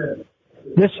 Amen.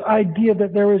 This idea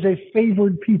that there is a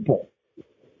favored people.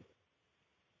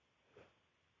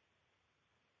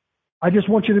 I just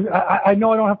want you to, I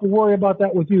know I don't have to worry about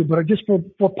that with you, but just for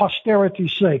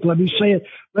posterity's sake, let me say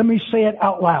it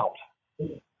out loud.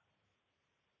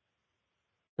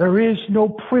 There is no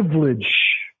privilege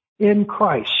in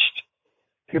Christ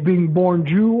to being born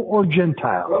Jew or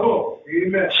Gentile,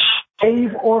 Amen.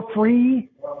 slave or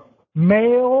free,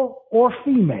 male or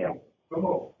female.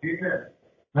 Amen.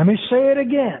 Let me say it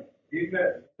again.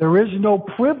 Amen. There is no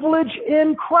privilege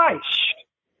in Christ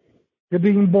to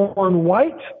being born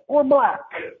white or black,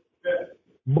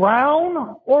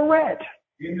 brown or red.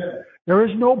 Amen. There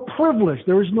is no privilege.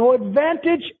 There is no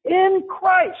advantage in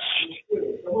Christ.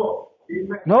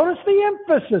 Amen. Notice the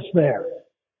emphasis there.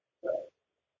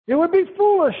 It would be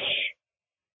foolish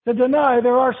to deny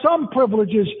there are some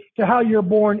privileges to how you're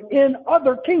born in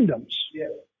other kingdoms.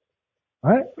 Yes.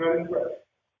 Right?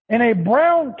 In a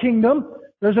brown kingdom,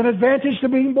 there's an advantage to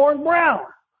being born brown.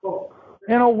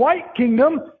 In a white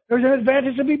kingdom, there's an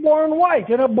advantage to be born white.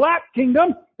 In a black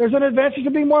kingdom, there's an advantage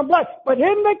to be born black. But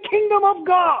in the kingdom of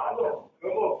God,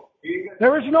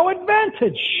 there is no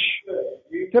advantage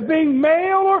to being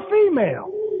male or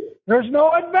female. There's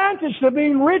no advantage to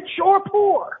being rich or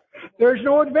poor. There's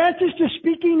no advantage to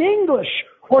speaking English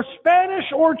or Spanish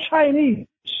or Chinese.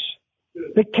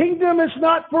 The kingdom is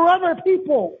not for other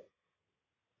people.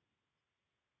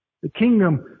 The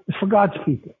kingdom is for God's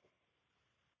people.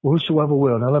 Whosoever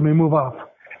will. Now let me move off.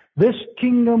 This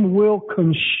kingdom will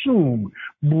consume,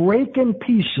 break in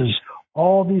pieces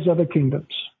all these other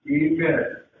kingdoms.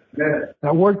 Amen. Amen.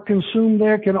 That word consume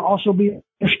there can also be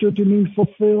understood to mean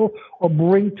fulfill or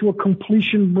bring to a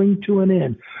completion, bring to an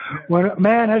end. When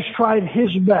man has tried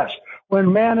his best,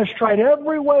 when man has tried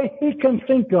every way he can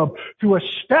think of to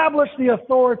establish the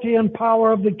authority and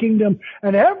power of the kingdom,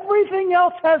 and everything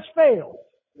else has failed.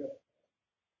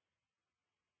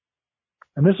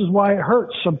 And this is why it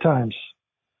hurts sometimes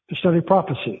to study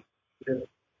prophecy.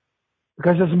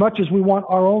 Because as much as we want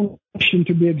our own nation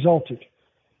to be exalted,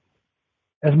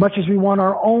 as much as we want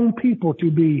our own people to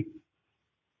be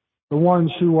the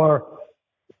ones who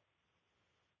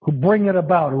bring it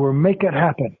about, who make it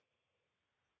happen,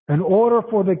 in order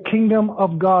for the kingdom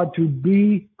of God to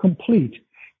be complete,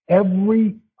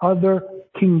 every other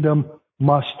kingdom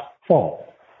must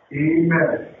fall.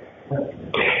 Amen.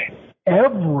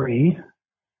 Every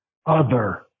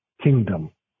other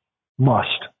kingdom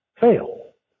must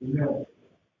fail. Amen.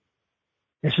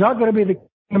 It's not going to be the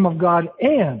kingdom of God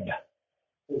and.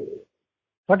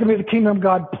 It's not going to be the kingdom of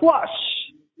God plus.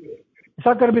 It's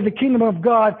not going to be the kingdom of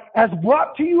God as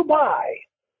brought to you by.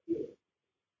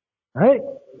 Right?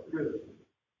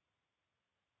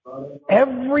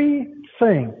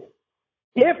 Everything.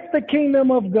 If the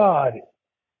kingdom of God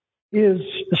is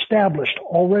established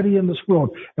already in this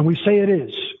world, and we say it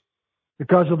is,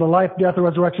 because of the life, death, and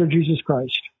resurrection of Jesus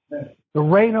Christ, the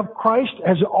reign of Christ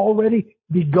has already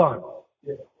begun.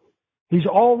 He's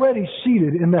already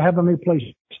seated in the heavenly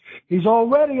places. He's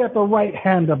already at the right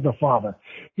hand of the Father.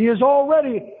 He is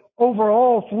already over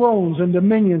all thrones and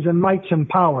dominions and mights and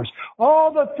powers.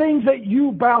 All the things that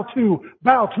you bow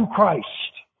to Christ.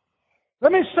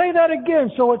 Let me say that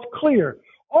again so it's clear.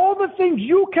 All the things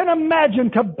you can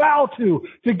imagine to bow to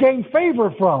gain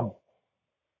favor from,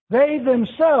 they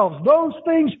themselves, those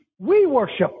things we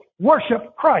worship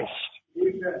Christ.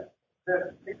 Amen.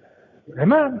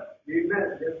 Amen.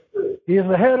 Amen. He is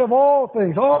the head of all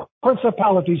things, all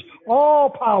principalities, all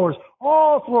powers,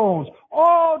 all thrones,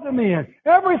 all dominion,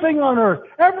 everything on earth,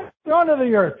 everything under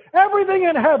the earth, everything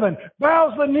in heaven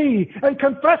bows the knee and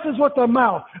confesses with the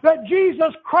mouth that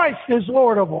Jesus Christ is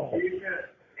Lord of all.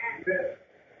 Amen.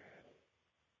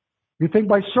 You think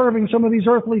by serving some of these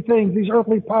earthly things, these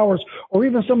earthly powers, or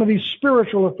even some of these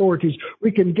spiritual authorities,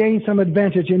 we can gain some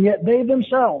advantage, and yet they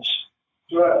themselves,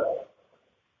 Right.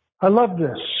 I love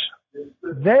this,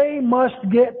 they must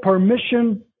get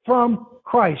permission from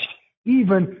Christ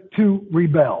even to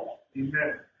rebel.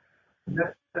 Amen.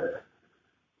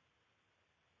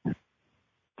 It's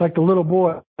like the little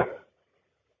boy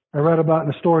I read about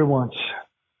in a story once,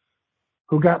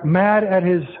 who got mad at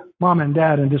his mom and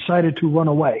dad and decided to run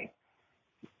away.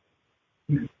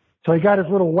 So he got his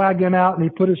little wagon out and he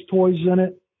put his toys in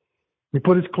it. He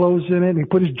put his clothes in it. And he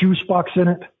put his juice box in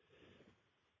it.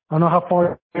 I don't know how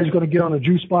far he's going to get on the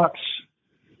juice box.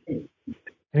 And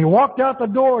he walked out the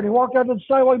door and he walked out to the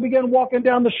sidewalk and began walking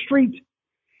down the street.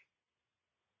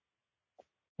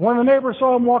 One of the neighbors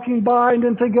saw him walking by and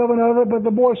didn't think of another, but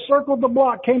the boy circled the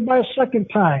block, came by a second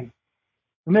time.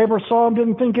 The neighbor saw him,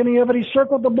 didn't think any of it. He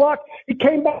circled the block. He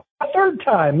came back a third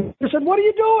time. He said, "What are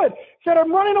you doing?" He said,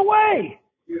 "I'm running away."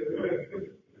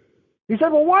 He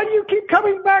said, "Well, why do you keep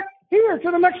coming back here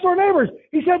to the next door neighbors?"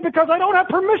 He said, "Because I don't have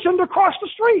permission to cross the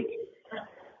street."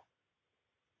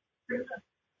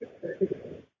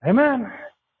 Amen.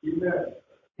 Amen.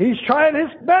 He's trying his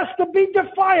best to be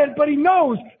defiant, but he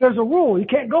knows there's a rule. He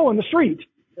can't go in the street.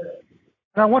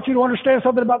 And I want you to understand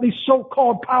something about these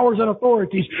so-called powers and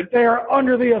authorities. They are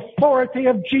under the authority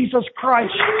of Jesus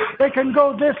Christ. They can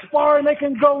go this far and they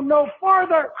can go no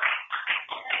farther.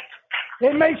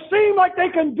 It may seem like they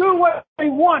can do what they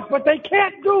want, but they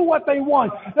can't do what they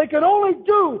want. They can only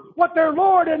do what their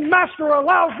Lord and Master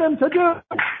allows them to do.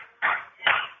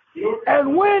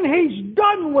 And when He's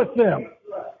done with them,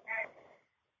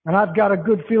 and I've got a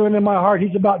good feeling in my heart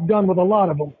He's about done with a lot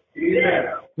of them.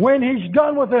 Yeah. When He's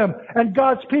done with them and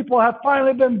God's people have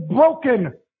finally been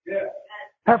broken, Yeah.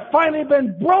 have finally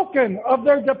been broken of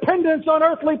their dependence on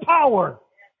earthly power,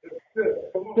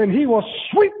 then He will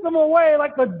sweep them away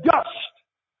like the dust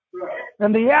Right.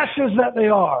 and the ashes that they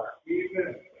are.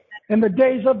 Amen. In the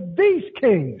days of these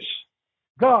kings,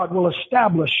 God will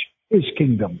establish His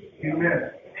kingdom.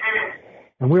 Amen.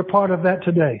 And we're part of that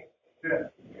today. Yeah.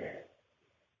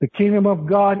 The kingdom of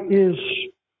God is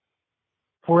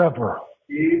forever,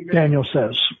 Amen. Daniel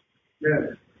says.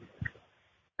 Yeah.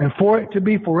 And for it to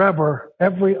be forever,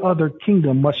 every other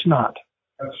kingdom must not.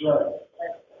 That's right.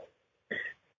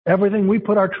 Everything we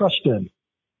put our trust in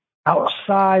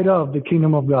outside of the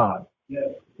kingdom of God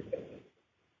Yeah.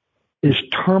 is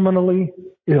terminally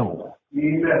ill.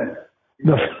 Amen.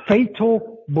 The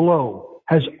fatal blow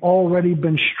has already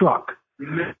been struck.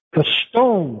 Amen. the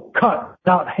stone cut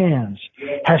without hands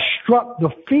has struck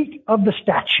the feet of the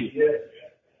statue.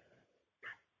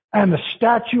 And the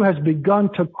statue has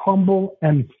begun to crumble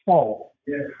and fall.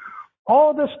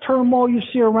 All this turmoil you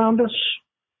see around us,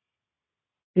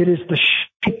 it is the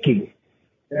shaking.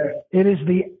 It is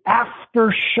the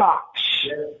aftershocks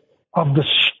of the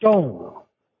stone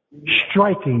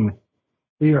striking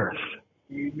the earth.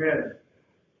 Amen.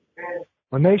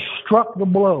 When they struck the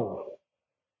blow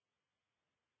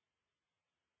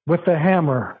with the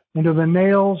hammer into the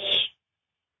nails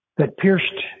that pierced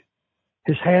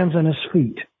his hands and his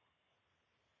feet,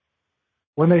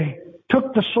 when they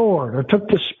took the sword or took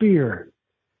the spear,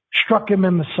 struck him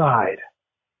in the side,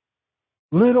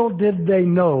 little did they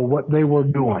know what they were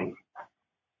doing.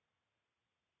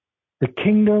 The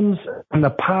kingdoms and the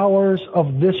powers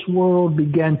of this world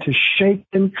began to shake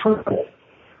and tremble.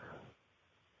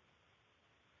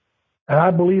 And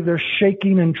I believe they're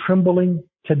shaking and trembling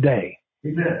today.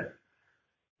 Amen.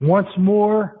 Once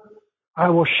more,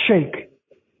 I will shake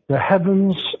the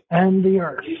heavens and the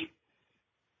earth.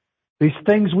 These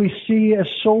things we see as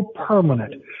so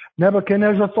permanent.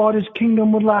 Nebuchadnezzar thought his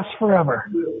kingdom would last forever.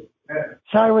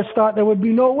 Cyrus thought there would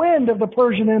be no end of the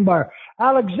Persian Empire.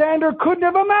 Alexander couldn't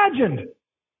have imagined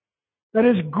that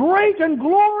his great and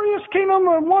glorious kingdom,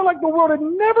 one like the world had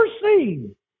never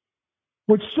seen,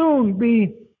 would soon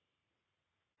be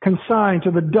consigned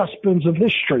to the dustbins of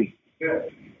history.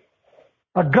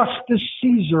 Augustus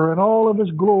Caesar in all of his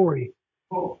glory,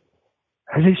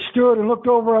 as he stood and looked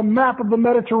over a map of the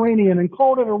Mediterranean and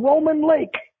called it a Roman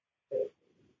lake,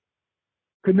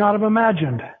 could not have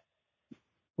imagined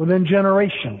within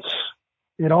generations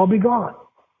it'd all be gone.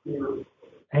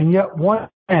 And yet one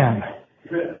man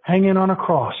hanging on a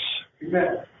cross,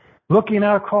 looking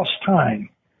out across time,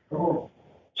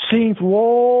 seeing through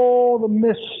all the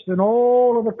mists and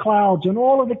all of the clouds and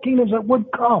all of the kingdoms that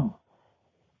would come,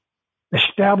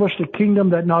 established a kingdom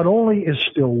that not only is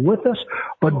still with us,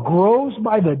 but grows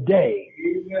by the day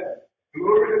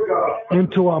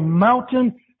into a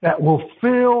mountain that will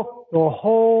fill the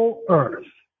whole earth.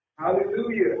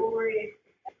 Hallelujah.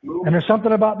 And there's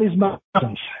something about these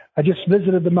mountains. I just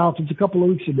visited the mountains a couple of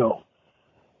weeks ago.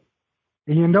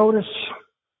 And you notice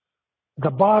at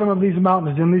the bottom of these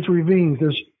mountains, in these ravines,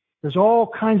 there's all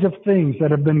kinds of things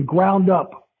that have been ground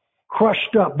up,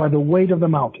 crushed up by the weight of the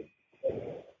mountain.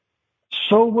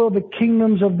 So will the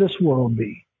kingdoms of this world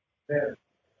be.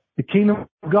 The kingdom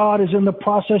of God is in the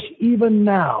process even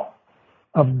now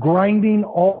of grinding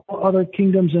all other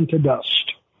kingdoms into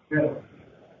dust.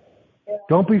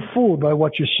 Don't be fooled by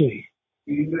what you see.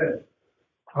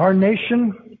 Our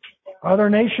nation, other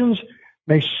nations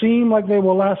may seem like they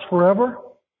will last forever,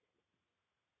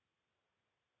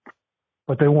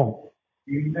 but they won't.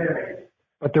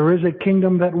 But there is a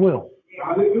kingdom that will.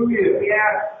 Hallelujah.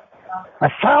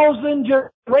 1,000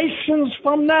 generations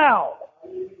from now,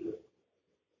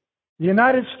 the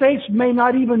United States may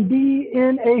not even be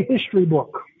in a history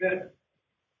book.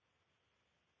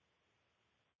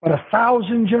 But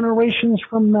 1,000 generations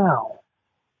from now,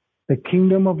 the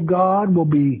kingdom of God will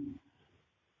be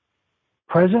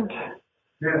present,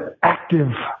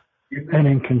 active, and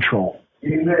in control.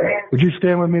 Would you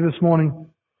stand with me this morning?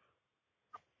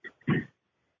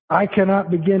 I cannot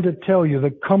begin to tell you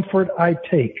the comfort I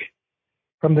take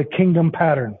from the kingdom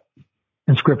pattern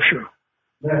in Scripture.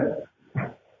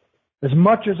 As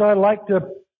much as I like to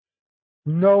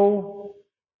know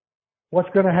what's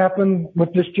going to happen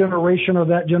with this generation or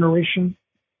that generation,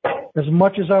 as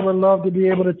much as I would love to be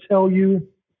able to tell you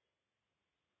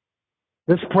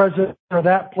this president or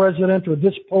that president or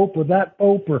this pope or that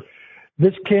pope or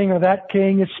this king or that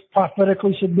king is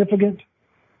prophetically significant,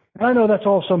 and I know that's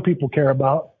all some people care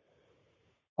about.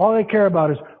 All they care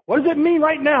about is, what does it mean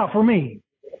right now for me?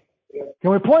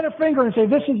 Can we point a finger and say,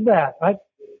 this is that?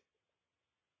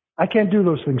 I can't do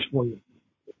those things for you.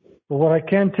 But what I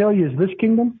can tell you is this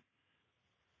kingdom,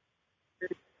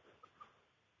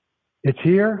 it's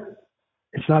here.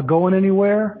 It's not going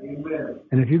anywhere.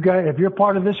 And if you're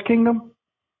part of this kingdom,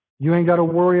 you ain't got to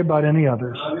worry about any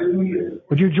others.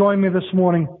 Would you join me this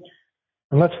morning?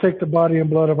 And let's take the body and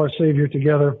blood of our Savior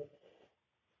together.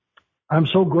 I'm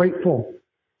so grateful.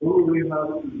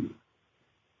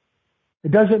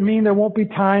 It doesn't mean there won't be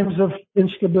times of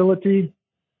instability,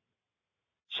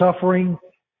 suffering,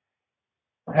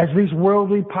 as these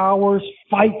worldly powers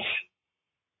fight,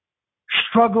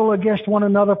 struggle against one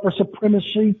another for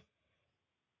supremacy.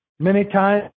 Many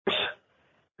times,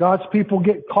 God's people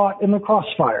get caught in the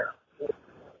crossfire.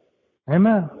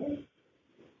 Amen.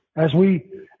 As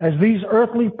these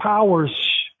earthly powers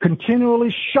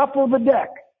continually shuffle the deck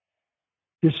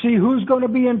to see who's going to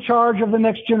be in charge of the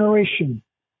next generation,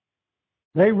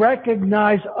 They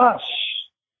recognize us,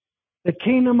 the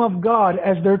kingdom of God,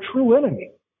 as their true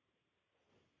enemy.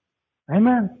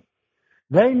 Amen.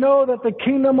 They know that the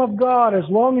kingdom of God, as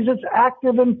long as it's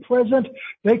active and present,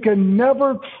 they can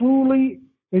never truly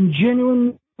and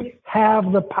genuinely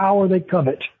have the power they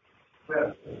covet.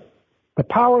 The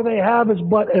power they have is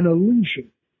but an illusion.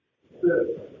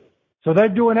 So they're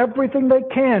doing everything they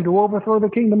can to overthrow the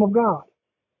kingdom of God.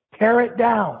 Tear it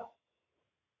down.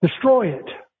 Destroy it.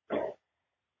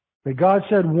 But God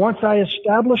said, once I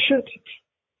establish it,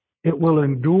 it will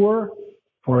endure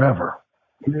forever.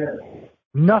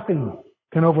 Nothing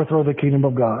can overthrow the kingdom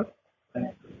of God.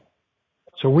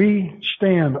 So we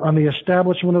stand on the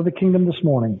establishment of the kingdom this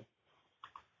morning.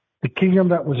 The kingdom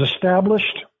that was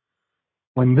established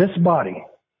when this body,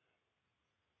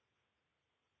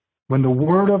 when the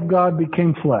Word of God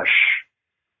became flesh,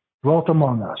 dwelt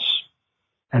among us.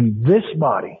 And this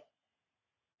body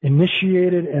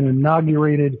initiated and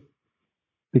inaugurated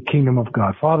the kingdom of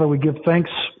God. Father, we give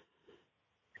thanks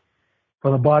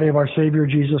for the body of our Savior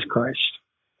Jesus Christ.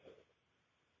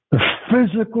 The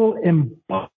physical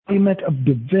embodiment of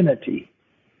divinity,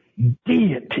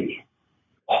 deity,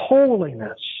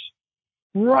 holiness,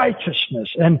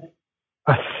 righteousness, and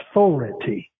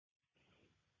authority.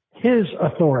 His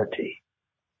authority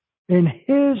in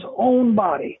His own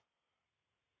body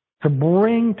to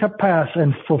bring to pass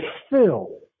and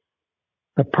fulfill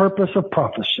the purpose of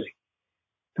prophecy,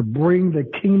 to bring the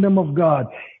kingdom of God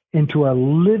into a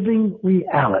living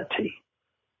reality.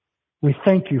 We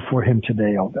thank you for Him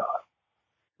today, oh God.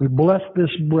 We bless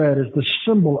this bread as the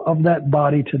symbol of that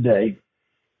body today.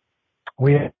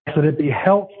 We ask that it be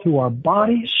health to our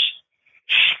bodies,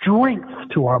 strength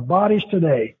to our bodies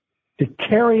today to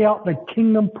carry out the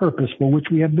kingdom purpose for which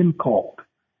we have been called.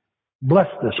 Bless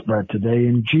this bread today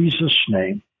in Jesus'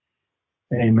 name.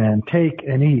 Amen. Take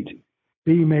and eat.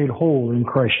 Be made whole in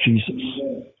Christ Jesus.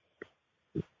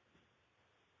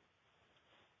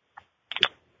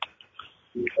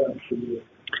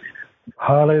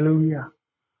 Hallelujah.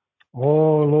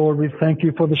 Oh, Lord, we thank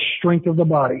you for the strength of the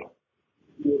body.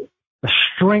 The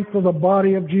strength of the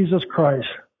body of Jesus Christ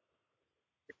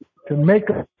to make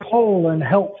us whole and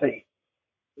healthy.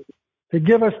 To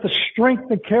give us the strength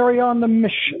to carry on the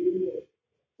mission.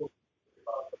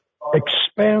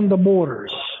 Expand the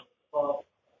borders.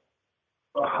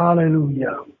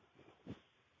 Hallelujah.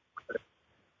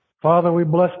 Father, we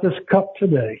bless this cup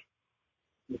today.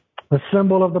 The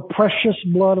symbol of the precious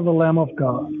blood of the Lamb of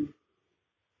God.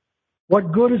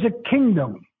 What good is a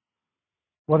kingdom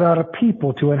without a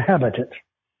people to inhabit it?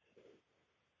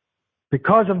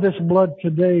 Because of this blood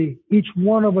today, each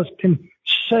one of us can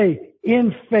say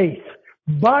in faith,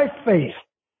 by faith,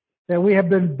 that we have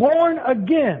been born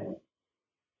again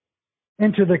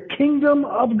into the kingdom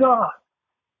of God.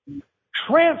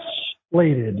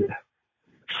 Translated,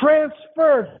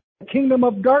 transferred from the kingdom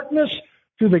of darkness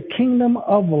to the kingdom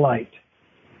of light.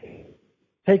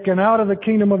 Taken out of the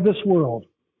kingdom of this world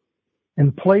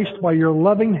and placed by your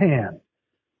loving hand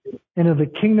into the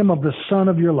kingdom of the Son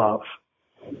of your love.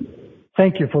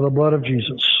 Thank you for the blood of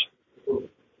Jesus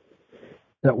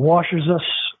that washes us,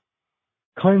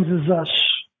 cleanses us,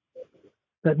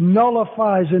 that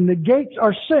nullifies and negates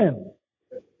our sin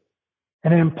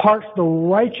and imparts the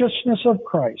righteousness of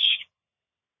Christ.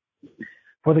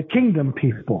 For the kingdom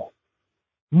people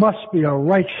must be a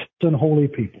righteous and holy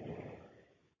people.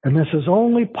 And this is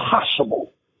only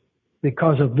possible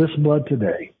because of this blood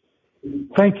today.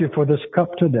 Thank you for this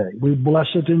cup today. We bless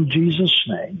it in Jesus'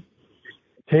 name.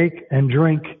 Take and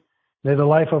drink. May the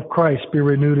life of Christ be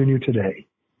renewed in you today.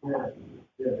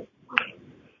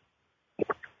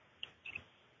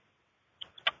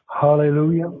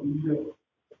 Hallelujah.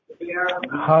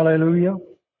 Hallelujah.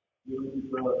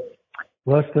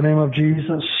 Bless the name of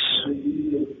Jesus.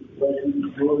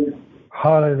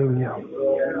 Hallelujah.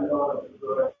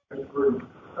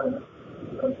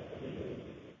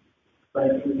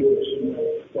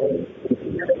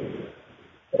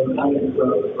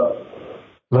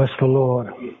 Bless the Lord.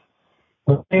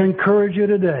 I encourage you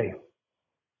today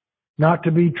not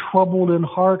to be troubled in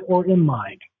heart or in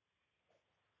mind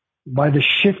by the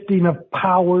shifting of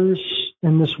powers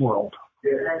in this world.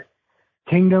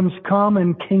 Kingdoms come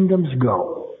and kingdoms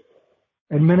go.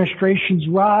 Administrations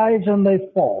rise and they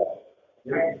fall.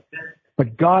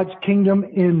 But God's kingdom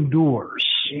endures.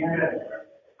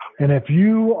 And if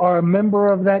you are a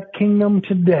member of that kingdom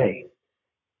today,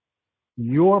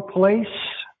 your place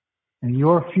and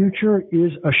your future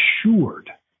is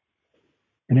assured.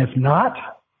 And if not,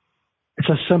 it's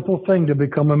a simple thing to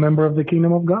become a member of the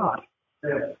kingdom of God.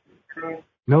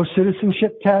 No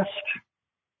citizenship test.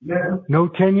 No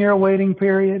 10-year waiting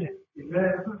period.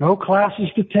 Amen. No classes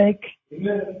to take.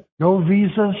 Amen. No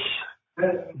visas,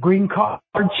 Amen. green cards,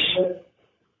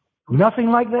 nothing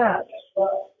like that.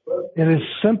 It is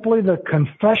simply the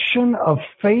confession of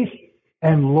faith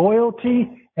and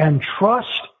loyalty and trust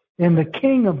in the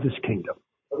King of this kingdom.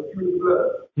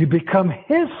 You become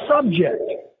His subject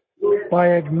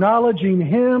by acknowledging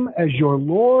Him as your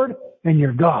Lord and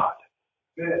your God.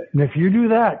 And if you do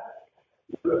that,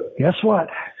 guess what?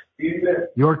 Amen.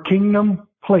 Your kingdom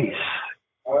place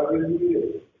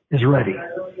Hallelujah. is ready.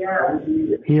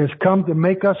 He has come to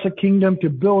make us a kingdom, to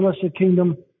build us a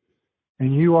kingdom,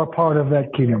 and you are part of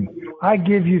that kingdom. I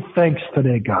give you thanks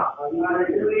today, God,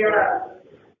 Hallelujah.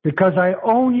 because I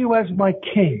own you as my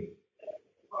King,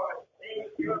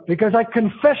 because I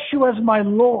confess you as my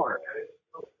Lord,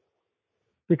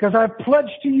 because I pledge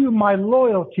to you my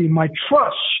loyalty, my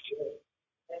trust.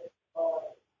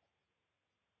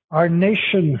 Our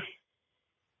nation,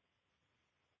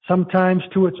 sometimes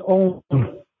to its own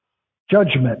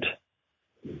judgment,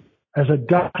 has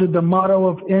adopted the motto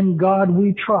of "In God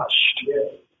we trust,"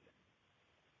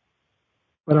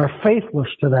 but are faithless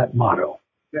to that motto.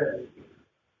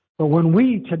 But when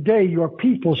we today, your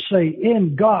people, say,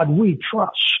 "In God we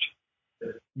trust,"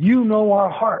 you know our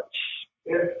hearts.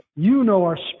 You know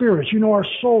our spirits. You know our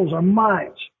souls, our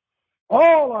minds.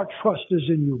 All our trust is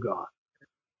in you, God.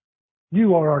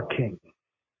 You are our King.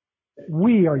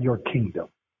 We are your kingdom.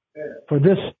 For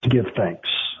this, give thanks.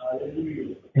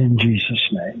 In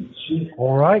Jesus' name.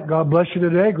 All right. God bless you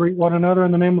today. Greet one another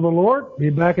in the name of the Lord. Be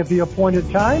back at the appointed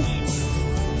times.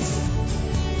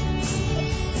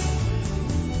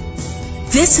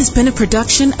 This has been a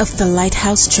production of the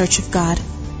Lighthouse Church of God.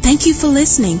 Thank you for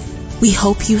listening. We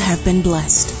hope you have been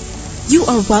blessed. You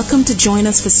are welcome to join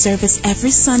us for service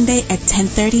every Sunday at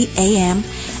 10:30 a.m.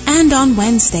 and on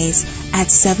Wednesdays at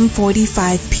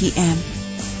 7:45 p.m.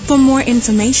 For more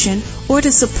information or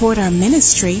to support our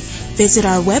ministry, visit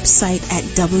our website at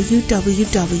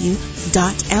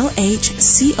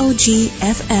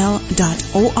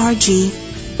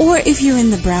www.lhcogfl.org, or if you're in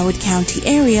the Broward County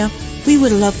area, we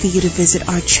would love for you to visit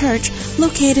our church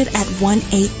located at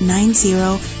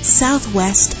 1890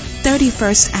 Southwest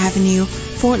 31st Avenue,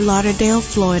 Fort Lauderdale,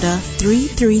 Florida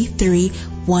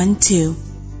 33312.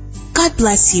 God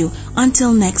bless you.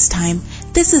 Until next time,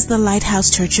 this is the Lighthouse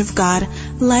Church of God,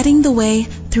 lighting the way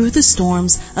through the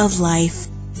storms of life.